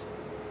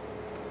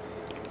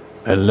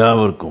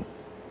എല്ലാവർക്കും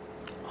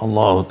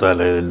അല്ലാഹു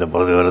തആല ഇതിൻ്റെ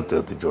പ്രതിഫലത്തെ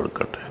എത്തിച്ചു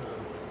കൊടുക്കട്ടെ.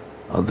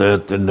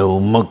 അദ്ദേഹത്തിൻ്റെ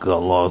ഉമ്മക്ക്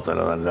അല്ലാഹു തആല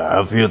നല്ല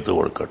ആഫിയത്ത്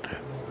കൊടുക്കട്ടെ.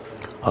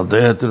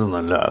 അദ്ദേഹത്തിന്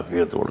നല്ല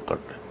ആഫിയത്ത്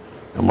കൊടുക്കട്ടെ.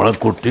 നമ്മളെ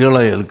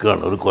കുട്ടികളെ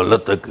ഏൽക്കുകയാണ് ഒരു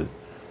കൊല്ലത്തേക്ക്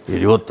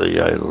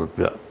 25,000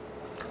 റുപ്യ.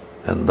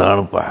 എന്താണ്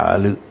ഇപ്പോൾ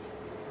ഹാല്?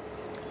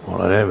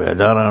 വളരെ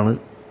ബേജാറാണ്.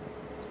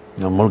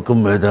 നമ്മൾക്കും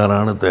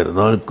ബേജാറാണ്,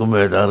 തരുന്നവർക്കും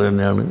ബേജാറ്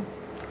തന്നെയാണ്.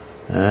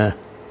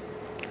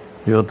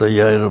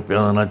 25,000 റുപ്യ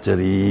എന്ന് പറഞ്ഞാൽ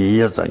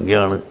ചെറിയ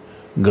സംഖ്യയാണ്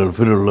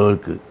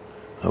ഗൾഫിലുള്ളവർക്ക്.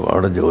 അപ്പോൾ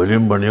അവിടെ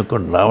ജോലിയും പണിയൊക്കെ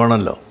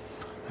ഉണ്ടാവണമല്ലോ.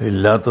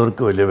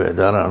 ഇല്ലാത്തവർക്ക് വലിയ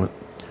ബേജാറാണ്.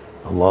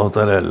 അല്ലാഹു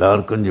തആല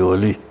എല്ലാവർക്കും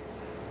ജോലി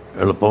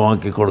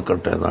എളുപ്പമാക്കി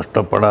കൊടുക്കട്ടെ,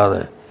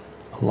 നഷ്ടപ്പെടാതെ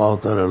അല്ലാഹു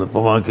തആല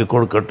എളുപ്പമാക്കി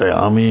കൊടുക്കട്ടെ.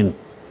 ആമീൻ.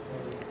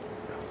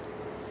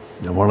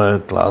 നമ്മളെ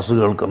ക്ലാസ്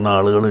കേൾക്കുന്ന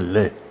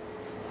ആളുകളില്ലേ?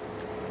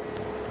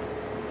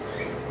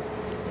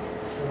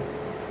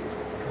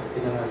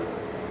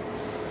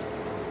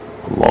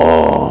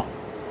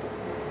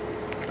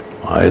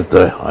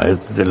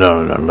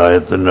 ആയിരത്തിലാണ്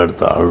 2000-ൻ്റെ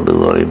അടുത്ത ആളുണ്ട്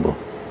എന്ന് പറയുമ്പോൾ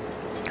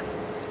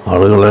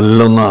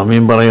ആളുകളെല്ലാം ഒന്ന്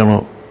ആമീൻ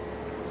പറയണം.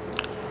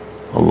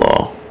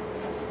 അല്ലാഹ്.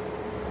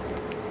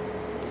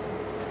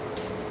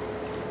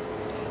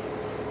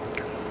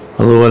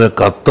 അതുപോലെ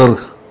ഖത്തർ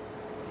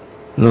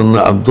നിന്ന്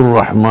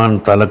അബ്ദുറഹ്മാൻ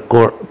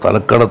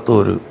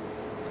തലക്കടത്തൂർ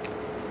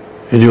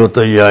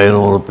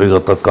 25,000 ഉറുപ്പിക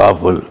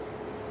തക്കാഫുൽ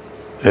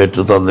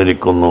ഏറ്റു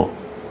തന്നിരിക്കുന്നു.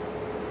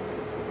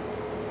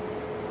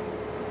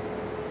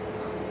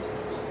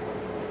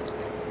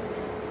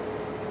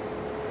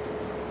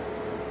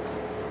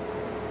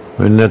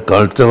 പിന്നെ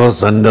കൾച്ചറൽ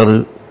സെൻറ്റർ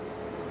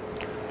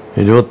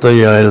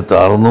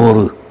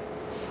 25,600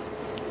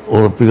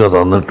 ഉറുപ്പിക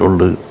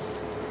തന്നിട്ടുണ്ട്.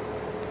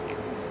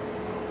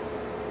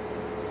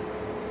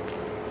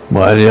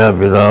 ഭാര്യ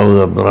പിതാവ്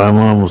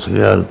അബ്ദുറഹ്മാൻ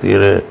മുസ്ലിയാർ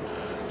തീരെ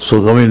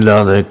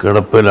സുഖമില്ലാതെ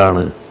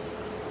കിടപ്പിലാണ്.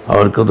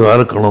 അവർക്ക്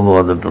ദ്വാരക്കണമെന്ന്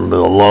പറഞ്ഞിട്ടുണ്ട്.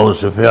 അള്ളാഹു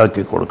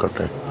ശിഫയാക്കി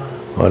കൊടുക്കട്ടെ.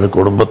 അവരുടെ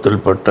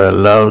കുടുംബത്തിൽപ്പെട്ട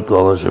എല്ലാവർക്കും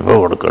അത് ശിഫ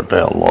കൊടുക്കട്ടെ.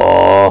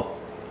 അള്ളാഹ്.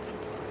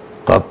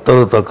 ഖത്തർ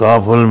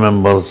തക്കാഫുൽ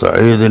മെമ്പർ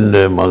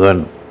സയ്യിദിൻ്റെ മകൻ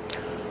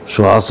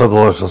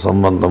ശ്വാസകോശ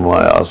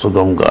സംബന്ധമായ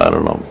അസുഖം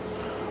കാരണം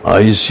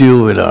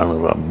ICUവിലാണ്.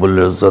 റബ്ബുൽ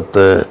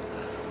ഇസ്സത്തെ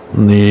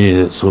നീ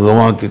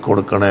സുഖമാക്കി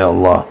കൊടുക്കണേ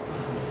അള്ളാഹ്.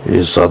 ഈ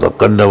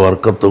സദക്കൻ്റെ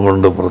വർക്കത്ത്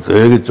കൊണ്ട്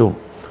പ്രത്യേകിച്ചും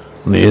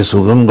നീ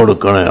സുഖം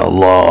കൊടുക്കണേ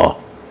അള്ളാഹ്.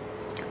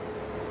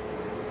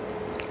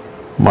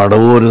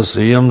 മടവൂർ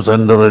CM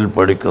സെൻറ്ററിൽ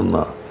പഠിക്കുന്ന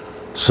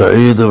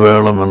സയ്യിദ്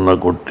വേളമെന്ന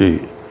കുട്ടി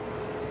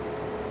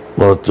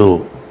കുറച്ചു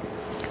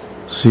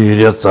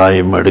സീരിയസായി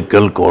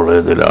മെഡിക്കൽ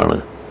കോളേജിലാണ്.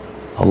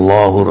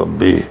 അള്ളാഹു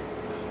റബ്ബി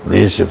നീ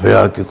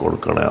ശിഫയാക്കി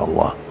കൊടുക്കണേ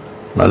അള്ളാഹ്.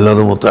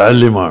 നല്ലൊരു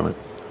മുത്തഅല്ലിമാണ്.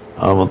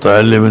 ആ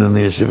മുത്തഅല്ലിമിന്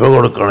നീ ശിഫ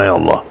കൊടുക്കണേ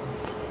അള്ളാഹ്.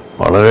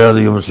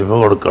 വളരെയധികം ശിഫ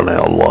കൊടുക്കണേ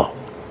അള്ളാഹ്.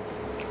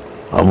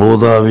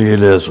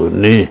 അബൂദാബിയിലെ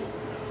സുന്നി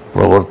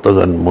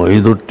പ്രവർത്തകൻ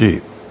മൊയ്തുട്ടി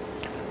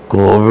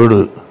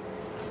കോവിഡ്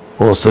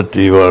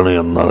പോസിറ്റീവാണ്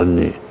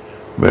എന്നറിഞ്ഞ്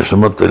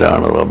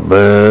വിഷമത്തിലാണ്.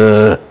 റബ്ബേ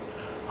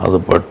അത്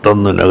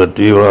പെട്ടെന്ന്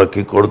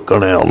നെഗറ്റീവാക്കി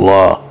കൊടുക്കണേ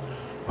അള്ളാഹ്.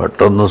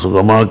 പെട്ടെന്ന്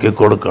സുഖമാക്കി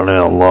കൊടുക്കണേ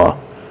അള്ളാഹ്.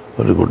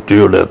 ഒരു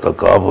കുട്ടിയുടെ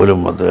തക്കാഫുലും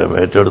അദ്ദേഹം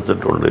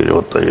ഏറ്റെടുത്തിട്ടുണ്ട്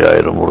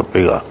 25,000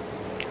 ഉറുപ്പിക.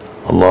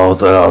 അള്ളാഹു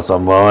തആല ആ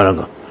സംഭാവന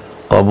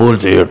കബൂൽ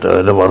ചെയ്യട്ടെ.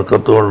 അതിൻ്റെ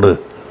ബർക്കത്ത് കൊണ്ട്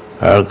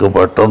അയാൾക്ക്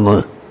പെട്ടെന്ന്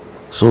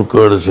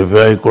സൂക്കേട്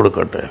ശിഫയായി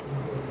കൊടുക്കട്ടെ.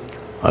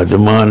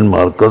 അജ്മാൻ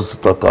മർക്കസ്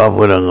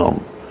തക്കാഫുലംഗം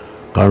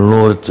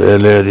കണ്ണൂർ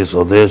ചേലേരി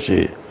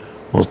സ്വദേശി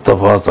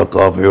മുസ്തഫ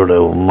സക്കാഫിയുടെ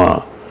ഉമ്മ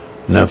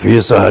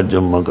നഫീസ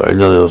ഹജ്ജുമ്മ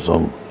കഴിഞ്ഞ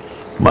ദിവസം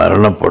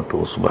മരണപ്പെട്ടു.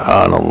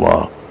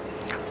 സുബ്ഹാനല്ലാഹ്.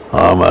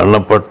 ആ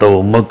മരണപ്പെട്ട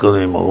ഉമ്മക്ക്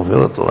നീ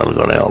മഗ്ഫിറത്ത്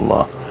നൽകണേ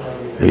അല്ലാഹ്.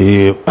 ഈ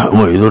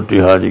മൊയ്തുട്ടി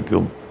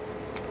ഹാജിക്കും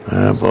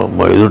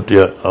മൊയ്തുട്ടി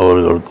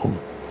അവറുകൾക്കും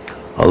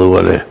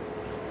അതുപോലെ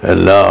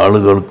എല്ലാ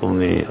ആളുകൾക്കും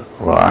നീ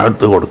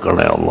റാഹത്ത്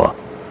കൊടുക്കണേ അല്ലാഹ്.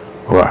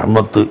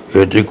 റഹ്മത്ത്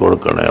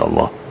ഏറ്റിക്കൊടുക്കണേ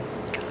അല്ലാഹ്.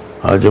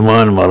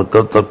 അജ്മാൻ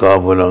മർക്കത്ത്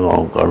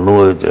തക്കാഫുലംഗം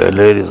കണ്ണൂർ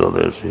ചേലേരി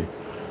സ്വദേശി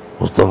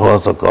മുസ്തഫ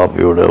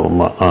സക്കാഫിയുടെ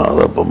ഉമ്മ.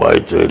 അതപ്പം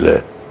വായിച്ചില്ലേ.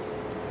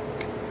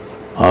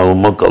 ആ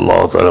ഉമ്മക്ക്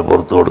അല്ലാഹു തആല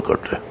പുറത്തു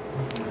കൊടുക്കട്ടെ.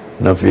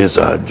 നഫീസ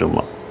ഹജ്ജുമ്മ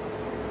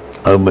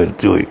അത്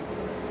മരിച്ചുപോയി.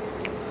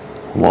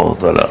 അല്ലാഹു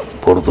തആല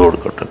പുറത്തു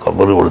കൊടുക്കട്ടെ.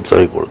 ഖബർ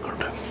വെളിച്ചായി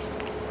കൊടുക്കട്ടെ.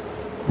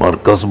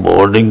 മർക്കസ്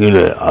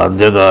ബോർഡിങ്ങിലെ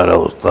ആദ്യകാല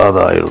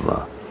ഉസ്താദായിരുന്ന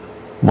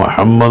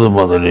മുഹമ്മദ്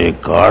മദനി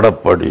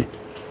കാടപ്പടി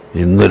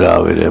ഇന്ന്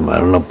രാവിലെ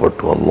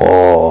മരണപ്പെട്ടു.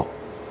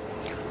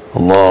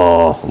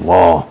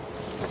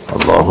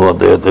 അള്ളാഹു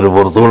അദ്ദേഹത്തിന്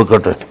പുറത്തു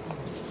കൊടുക്കട്ടെ.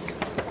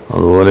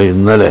 അതുപോലെ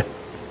ഇന്നലെ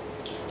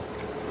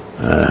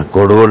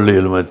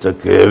കൊടുവള്ളിയിൽ മരിച്ച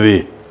KV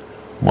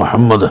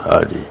മുഹമ്മദ്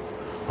ഹാജി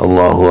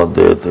അള്ളാഹു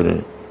അദ്ദേഹത്തിന്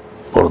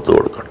പുറത്തു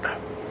കൊടുക്കട്ടെ.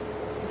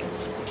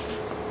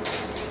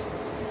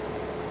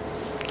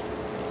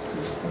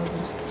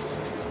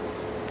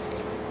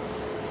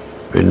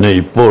 പിന്നെ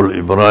ഇപ്പോൾ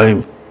ഇബ്രാഹിം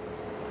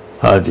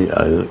ഹാജി,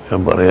 അത്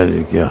ഞാൻ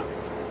പറയാനിരിക്കുക,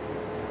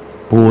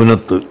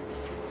 പൂനത്ത്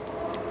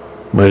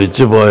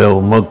മരിച്ചുപോയ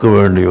ഉമ്മക്ക്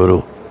വേണ്ടി ഒരു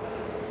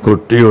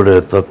കുട്ടിയുടെ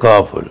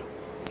തക്കാഫുൽ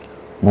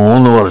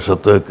 3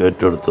 വർഷത്തേക്ക്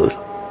ഏറ്റെടുത്തത്.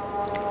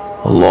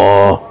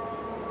 അല്ലാഹ്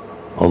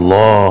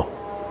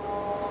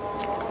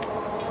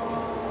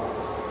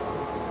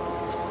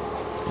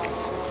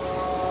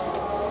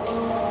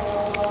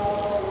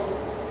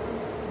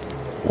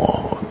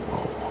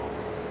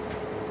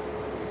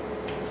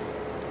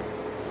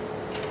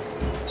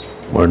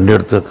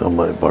വണ്ടിയെടുത്തേക്കാൻ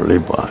പറയും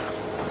പള്ളിയിൽ പോകാൻ.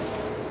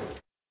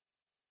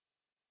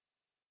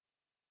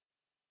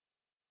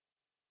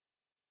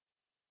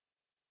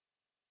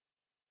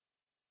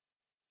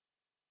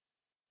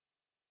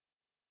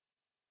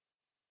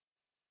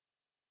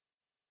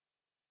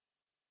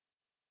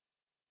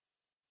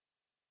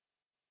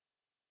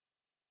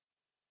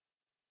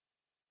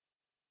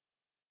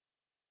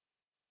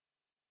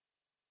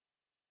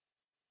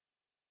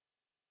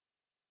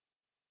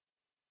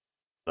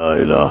 ലാ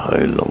ഇലാഹ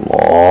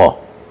ഇല്ലല്ലാഹ്.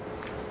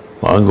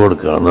 വാങ്ങി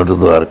കൊടുക്കുക, എന്നിട്ട്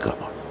ദ്വാരക്കാം.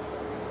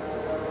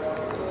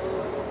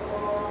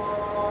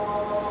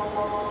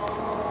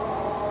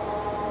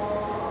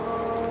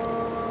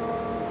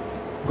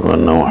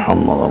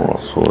 മുഹമ്മദ്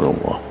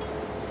റസൂലുള്ളാഹ്.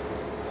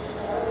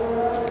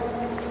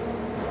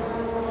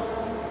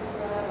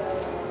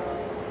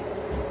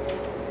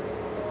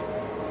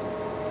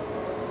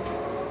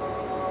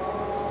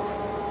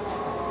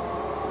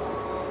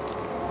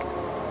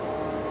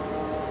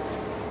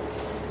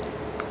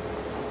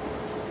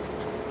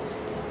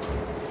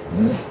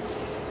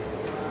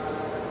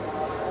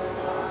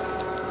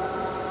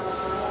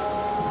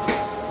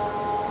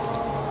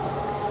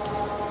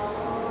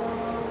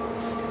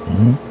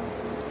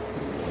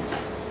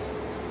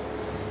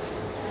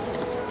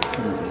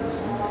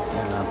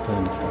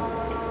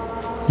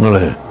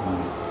 നിങ്ങളെ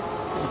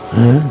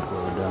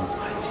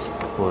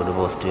കോവിഡ്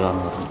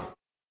പോസിറ്റീവാന്ന് പറഞ്ഞു.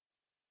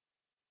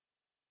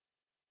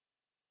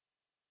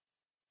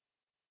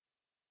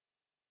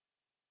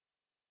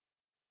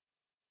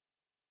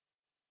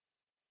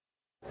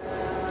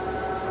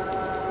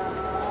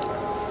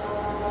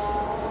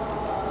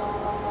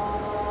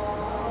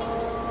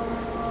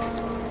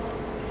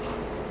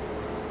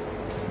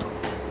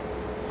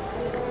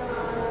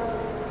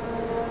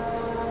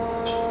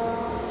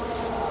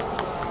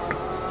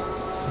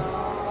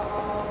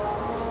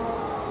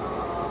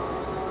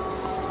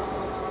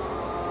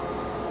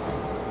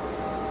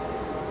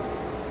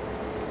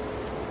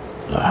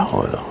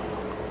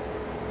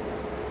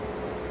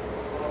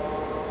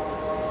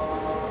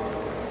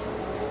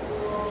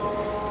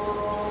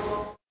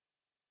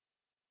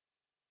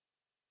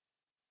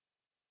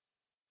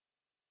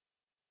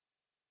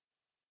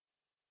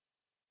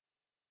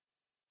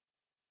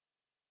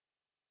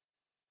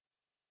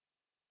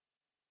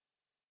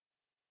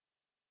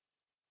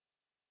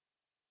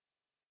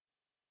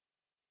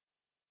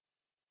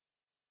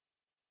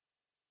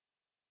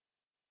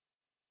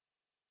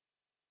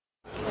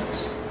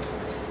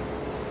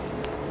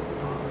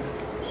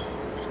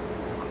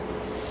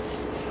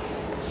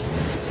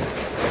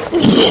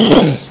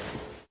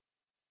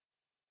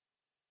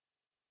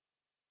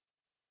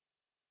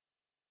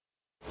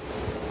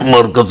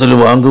 മർക്കത്തിൽ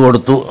വാങ്ക്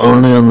കൊടുത്തു.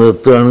 അതുകൊണ്ട് ഞാൻ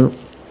നിർത്തുകയാണ്.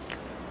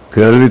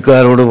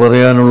 കേൾവിക്കാരോട്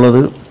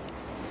പറയാനുള്ളത്,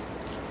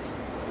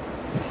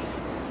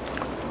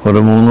 ഒരു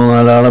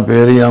 3-4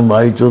 പേര് ഞാൻ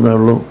വായിച്ചു എന്നേ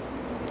ഉള്ളൂ.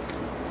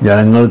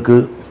 ജനങ്ങൾക്ക്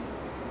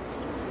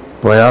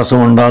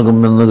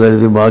പ്രയാസമുണ്ടാകുമെന്ന്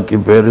കരുതി ബാക്കി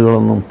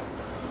പേരുകളൊന്നും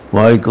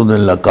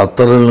വായിക്കുന്നില്ല.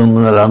 ഖത്തറിൽ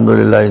നിന്ന്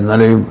അൽഹംദുലില്ലാഹ്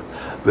ഇന്നലെയും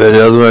വേറെ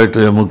അതുമായിട്ട്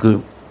നമുക്ക്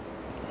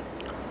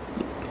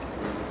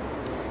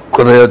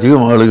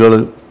കുറേയധികം ആളുകൾ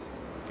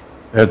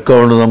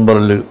അക്കൗണ്ട്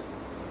നമ്പറിൽ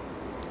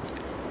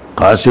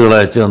കാശുകൾ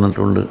അയച്ചു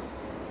തന്നിട്ടുണ്ട്.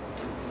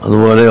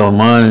 അതുപോലെ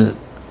Oman,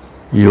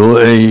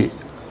 UAE,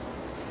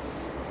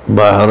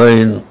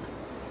 Bahrain,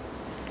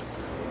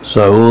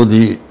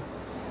 Saudi,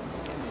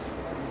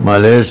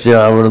 Malaysia,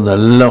 അവിടെ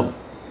നിന്നെല്ലാം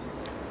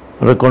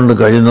അവരെ കൊണ്ട്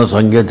കഴിയുന്ന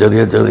സംഖ്യ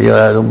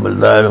ചെറിയായാലും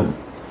വലുതായാലും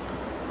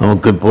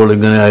നമുക്കിപ്പോൾ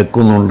ഇങ്ങനെ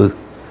അയക്കുന്നുണ്ട്.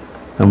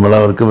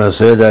 നമ്മളവർക്ക്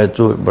മെസ്സേജ്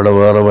അയച്ചു, ഇവിടെ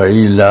വേറെ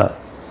വഴിയില്ല,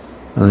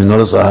 നിങ്ങൾ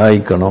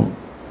സഹായിക്കണം.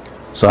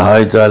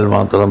 സഹായിച്ചാൽ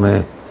മാത്രമേ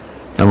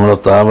നമ്മുടെ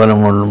സ്ഥാപനം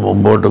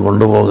മുമ്പോട്ട്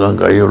കൊണ്ടുപോകാൻ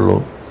കഴിയുള്ളൂ.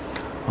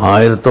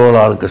 1000-ഓളം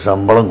ആൾക്ക്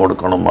ശമ്പളം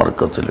കൊടുക്കണം.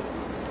 മർക്കത്തിൽ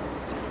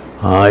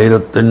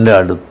 1000-ൻ്റെ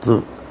അടുത്ത്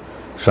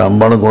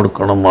ശമ്പളം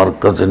കൊടുക്കണം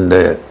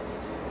മർക്കത്തിൻ്റെ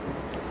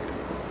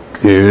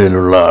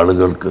കീഴിലുള്ള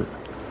ആളുകൾക്ക്.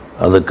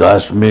 അത്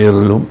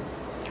കാശ്മീരിലും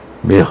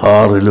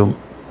ബീഹാറിലും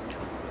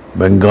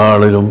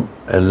ബംഗാളിലും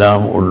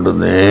എല്ലാം ഉണ്ട്.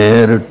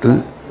 നേരിട്ട്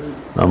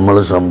നമ്മൾ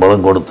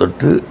ശമ്പളം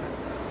കൊടുത്തിട്ട്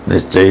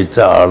നിശ്ചയിച്ച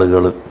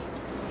ആളുകൾ.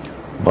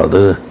 അപ്പം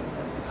അത്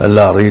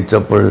എല്ലാം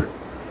അറിയിച്ചപ്പോൾ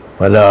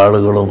പല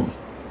ആളുകളും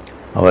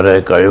അവരെ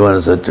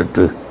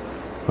കഴിവനുസരിച്ചിട്ട്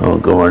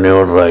നമുക്ക് മണി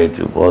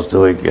ഓർഡറായിട്ട് പോസ്റ്റ്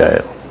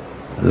വയ്ക്കായോ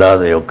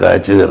അല്ലാതെയൊക്കെ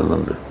അയച്ചു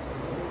തരുന്നുണ്ട്.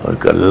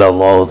 അവർക്കെല്ലാം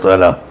അല്ലാഹു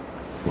തആല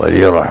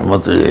വലിയ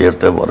റഹ്മത്ത്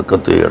ചെയ്യട്ടെ,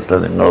 ബർക്കത്ത് ചെയ്യട്ടെ.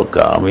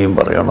 നിങ്ങളൊക്കെ ആമീൻ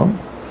പറയണം.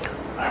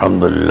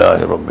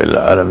 അൽഹംദുലില്ലാഹി റബ്ബിൽ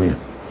ആലമീൻ.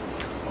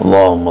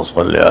 അല്ലാഹുമ്മ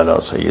സ്വല്ലി അലാ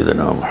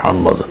സയ്യിദിനാ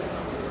മുഹമ്മദ്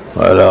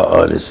വഅലാ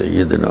ആലി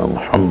സയ്യിദിനാ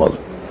മുഹമ്മദ്.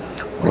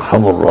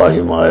 അർഹമുർ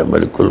റഹീമായ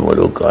മലിക്കുൽ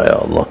മുലൂക്കായ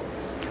അല്ലാഹ്,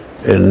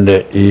 എൻ്റെ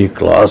ഈ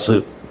ക്ലാസ്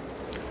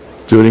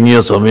ചുരുങ്ങിയ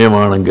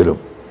സമയമാണെങ്കിലും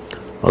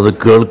അത്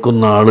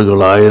കേൾക്കുന്ന ആളുകൾ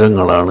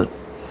ആയിരങ്ങളാണ്.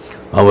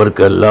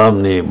 അവർക്കെല്ലാം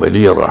നീ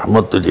വലിയ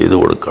റഹ്മത്ത് ചെയ്തു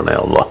കൊടുക്കണേ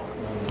അല്ലാഹ്.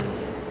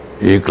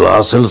 ഈ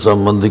ക്ലാസ്സിൽ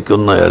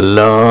സംബന്ധിക്കുന്ന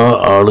എല്ലാ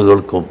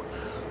ആളുകൾക്കും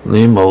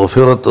നീ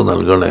മഗ്ഫിറത്ത്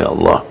നൽകണേ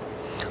അല്ലാഹ്.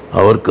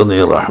 അവർക്ക് നീ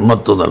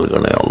റഹ്മത്ത്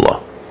നൽകണേ അല്ലാഹ്.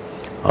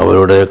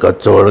 അവരുടെ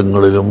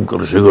കച്ചവടങ്ങളിലും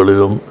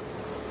കൃഷികളിലും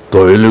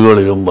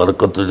തൊഴിലുകളിലും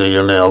ബർക്കത്ത്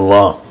ചെയ്യണേ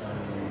അല്ലാഹ്.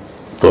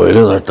 തൊഴിൽ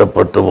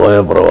നഷ്ടപ്പെട്ടു പോയ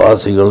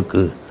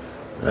പ്രവാസികൾക്ക്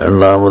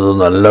രണ്ടാമത്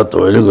നല്ല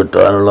തൊഴിൽ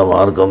കിട്ടാനുള്ള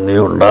മാർഗം നീ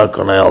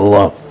ഉണ്ടാക്കണേ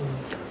അല്ലാഹ്.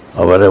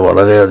 അവരെ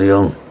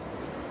വളരെയധികം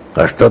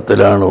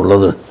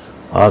കഷ്ടത്തിലാണുള്ളത്.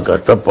 ആ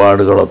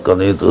കഷ്ടപ്പാടുകളൊക്കെ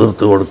നീ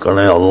തീർത്തു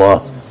കൊടുക്കണേ അല്ലാഹ്.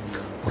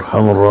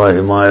 റഹ്മാനുർ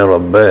റഹീമായ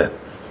റബ്ബേ,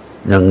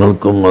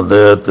 ഞങ്ങൾക്കും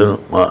അദ്ദേഹത്തിനും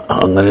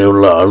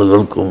അങ്ങനെയുള്ള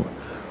ആളുകൾക്കും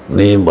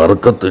നീ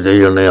ബർക്കത്ത്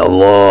ചെയ്യണേ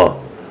അല്ലാഹ്.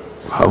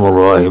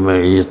 റഹ്മാനുർ റഹീമേ,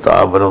 ഈ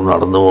സ്ഥാപനം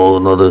നടന്നു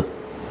പോകുന്നത്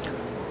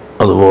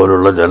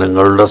അതുപോലുള്ള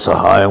ജനങ്ങളുടെ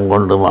സഹായം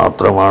കൊണ്ട്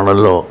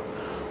മാത്രമാണല്ലോ.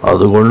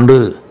 അതുകൊണ്ട്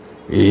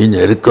ഈ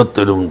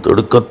ഞെരുക്കത്തിലും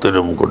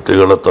തിടുക്കത്തിലും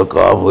കുട്ടികളെ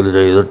തക്കാഫുൽ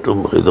ചെയ്തിട്ടും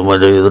ഹിദ്മ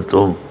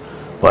ചെയ്തിട്ടും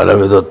പല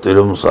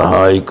വിധത്തിലും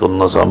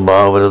സഹായിക്കുന്ന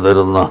സംഭാവന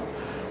തരുന്ന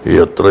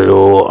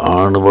എത്രയോ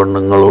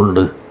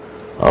ആണുപെണ്ണുങ്ങളുണ്ട്.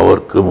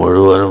 അവർക്ക്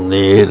മുഴുവനും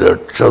നീ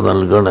രക്ഷ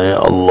നൽകണേ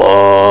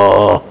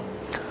അല്ലാഹ്.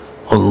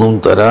 ഒന്നും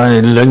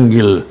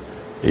തരാനില്ലെങ്കിൽ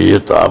ഈ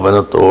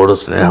സ്ഥാപനത്തോട്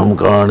സ്നേഹം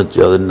കാണിച്ച്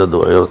അതിൻ്റെ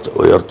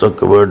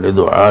ഉയർച്ചയ്ക്ക് വേണ്ടി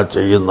ദുആ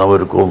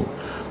ചെയ്യുന്നവർക്കും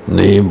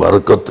നീ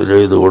ബർക്കത്ത്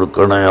ചെയ്തു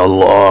കൊടുക്കണേ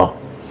അല്ലാഹ്.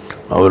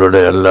 അവരുടെ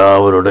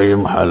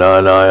എല്ലാവരുടെയും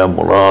ഹലാലായ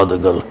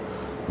മുറാദുകൾ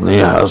നീ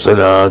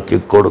ഹസലാക്കി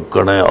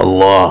കൊടുക്കണേ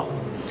അല്ലാഹ്.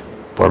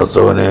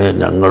 പടച്ചവനെ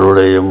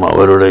ഞങ്ങളുടെയും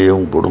അവരുടെയും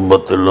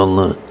കുടുംബത്തിൽ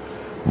നിന്ന്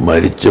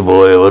മരിച്ചു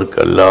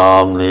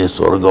പോയവർക്കെല്ലാം നീ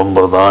സ്വർഗം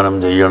പ്രദാനം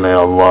ചെയ്യണേ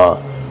അല്ലാ.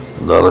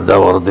 ദർജ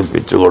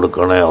വർദ്ധിപ്പിച്ചു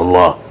കൊടുക്കണേ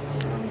അല്ലാ.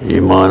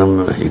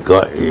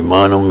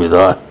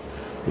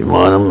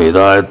 ഈമാനും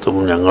ഹിദായത്തും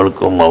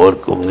ഞങ്ങൾക്കും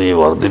അവർക്കും നീ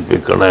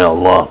വർദ്ധിപ്പിക്കണേ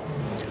അല്ലാ.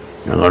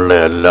 ഞങ്ങളുടെ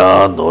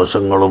എല്ലാ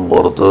ദോഷങ്ങളും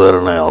പുറത്തു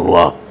തരണേ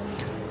അല്ലാ.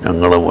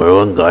 ഞങ്ങളുടെ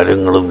മുഴുവൻ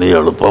കാര്യങ്ങളും നീ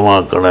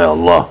എളുപ്പമാക്കണേ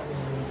അല്ലാ.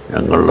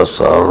 ഞങ്ങളുടെ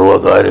സർവ്വ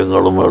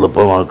കാര്യങ്ങളും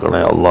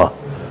എളുപ്പമാക്കണേ അല്ലാ.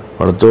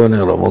 അടുത്തവനെ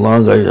റമദാൻ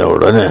കഴിഞ്ഞ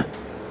ഉടനെ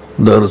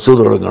ദർസ്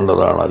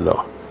തുടങ്ങേണ്ടതാണല്ലോ.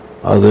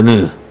 അതിന്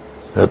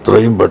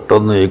എത്രയും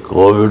പെട്ടെന്ന് ഈ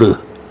കോവിഡ്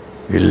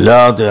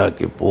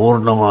ഇല്ലാതെയാക്കി,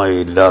 പൂർണ്ണമായി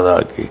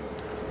ഇല്ലാതാക്കി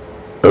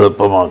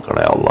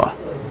എളുപ്പമാക്കണേ അല്ലാ.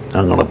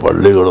 ഞങ്ങളുടെ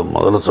പള്ളികളും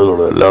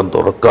മദ്രസകളും എല്ലാം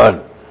തുറക്കാൻ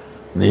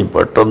നീ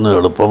പെട്ടെന്ന്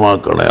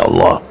എളുപ്പമാക്കണേ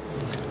അല്ലാ.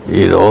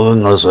 ഈ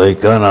രോഗങ്ങൾ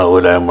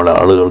സഹിക്കാനാവൂല നമ്മളെ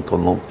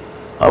ആളുകൾക്കൊന്നും.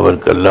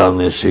 അവർക്കെല്ലാം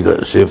നീ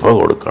ശിഫ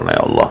കൊടുക്കണേ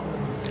അല്ലാ.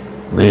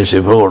 നീ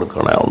ശിഫ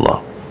കൊടുക്കണേ അല്ലാ.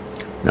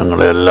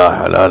 ഞങ്ങളെ എല്ലാ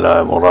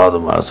ഹലാലായ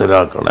മുറാദും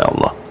ഹാസിലാക്കണേ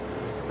അല്ലാ.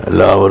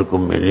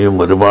 എല്ലാവർക്കും ഇനിയും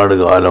ഒരുപാട്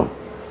കാലം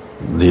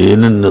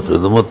ദീനിന്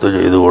ഖിദ്മത്ത്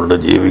ചെയ്തുകൊണ്ട്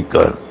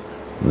ജീവിക്കാൻ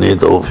നീ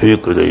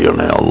തൗഫീഖ്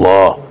ചെയ്യണേ അല്ലാ.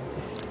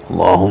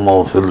 اللهم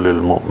اغفر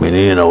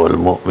للمؤمنين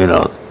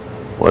والمؤمنات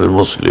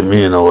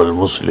والمسلمين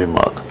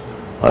والمسلمات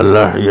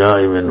الأحياء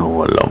منهم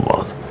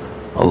والأموات.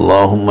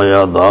 اللهم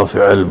يا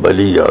دافع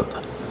البليات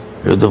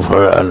ادفع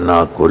عنا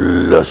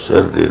كل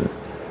شر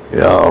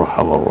يا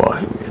أرحم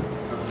الراحمين.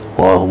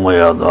 اللهم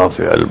يا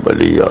دافع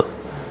البليات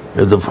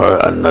ادفع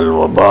عنا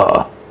الوباء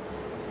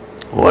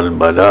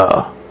والبلاء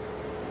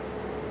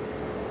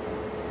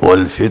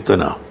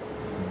والفتنة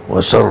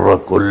وشر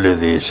كل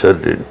ذي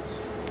شر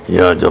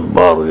يا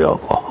جبار يا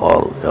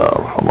قهار يا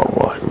أرحم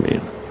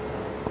الراحمين.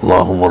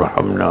 اللهم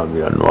ارحمنا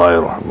بأنواع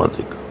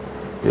رحمتك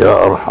يا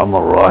أرحم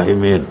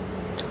الراحمين.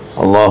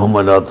 اللهم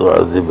لا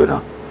تعذبنا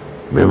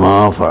بما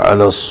فعل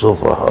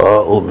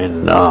السفهاء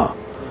منا.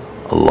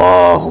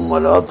 اللهم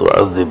لا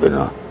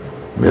تعذبنا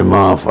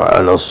بما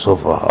فعل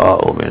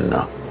السفهاء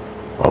منا.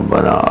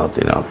 ربنا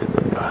آتنا في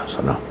الدنيا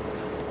حسنة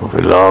وفي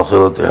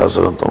الآخرة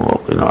حسنة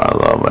وقنا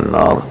عذاب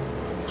النار.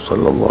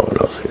 صلى الله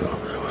عليه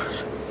وسلم.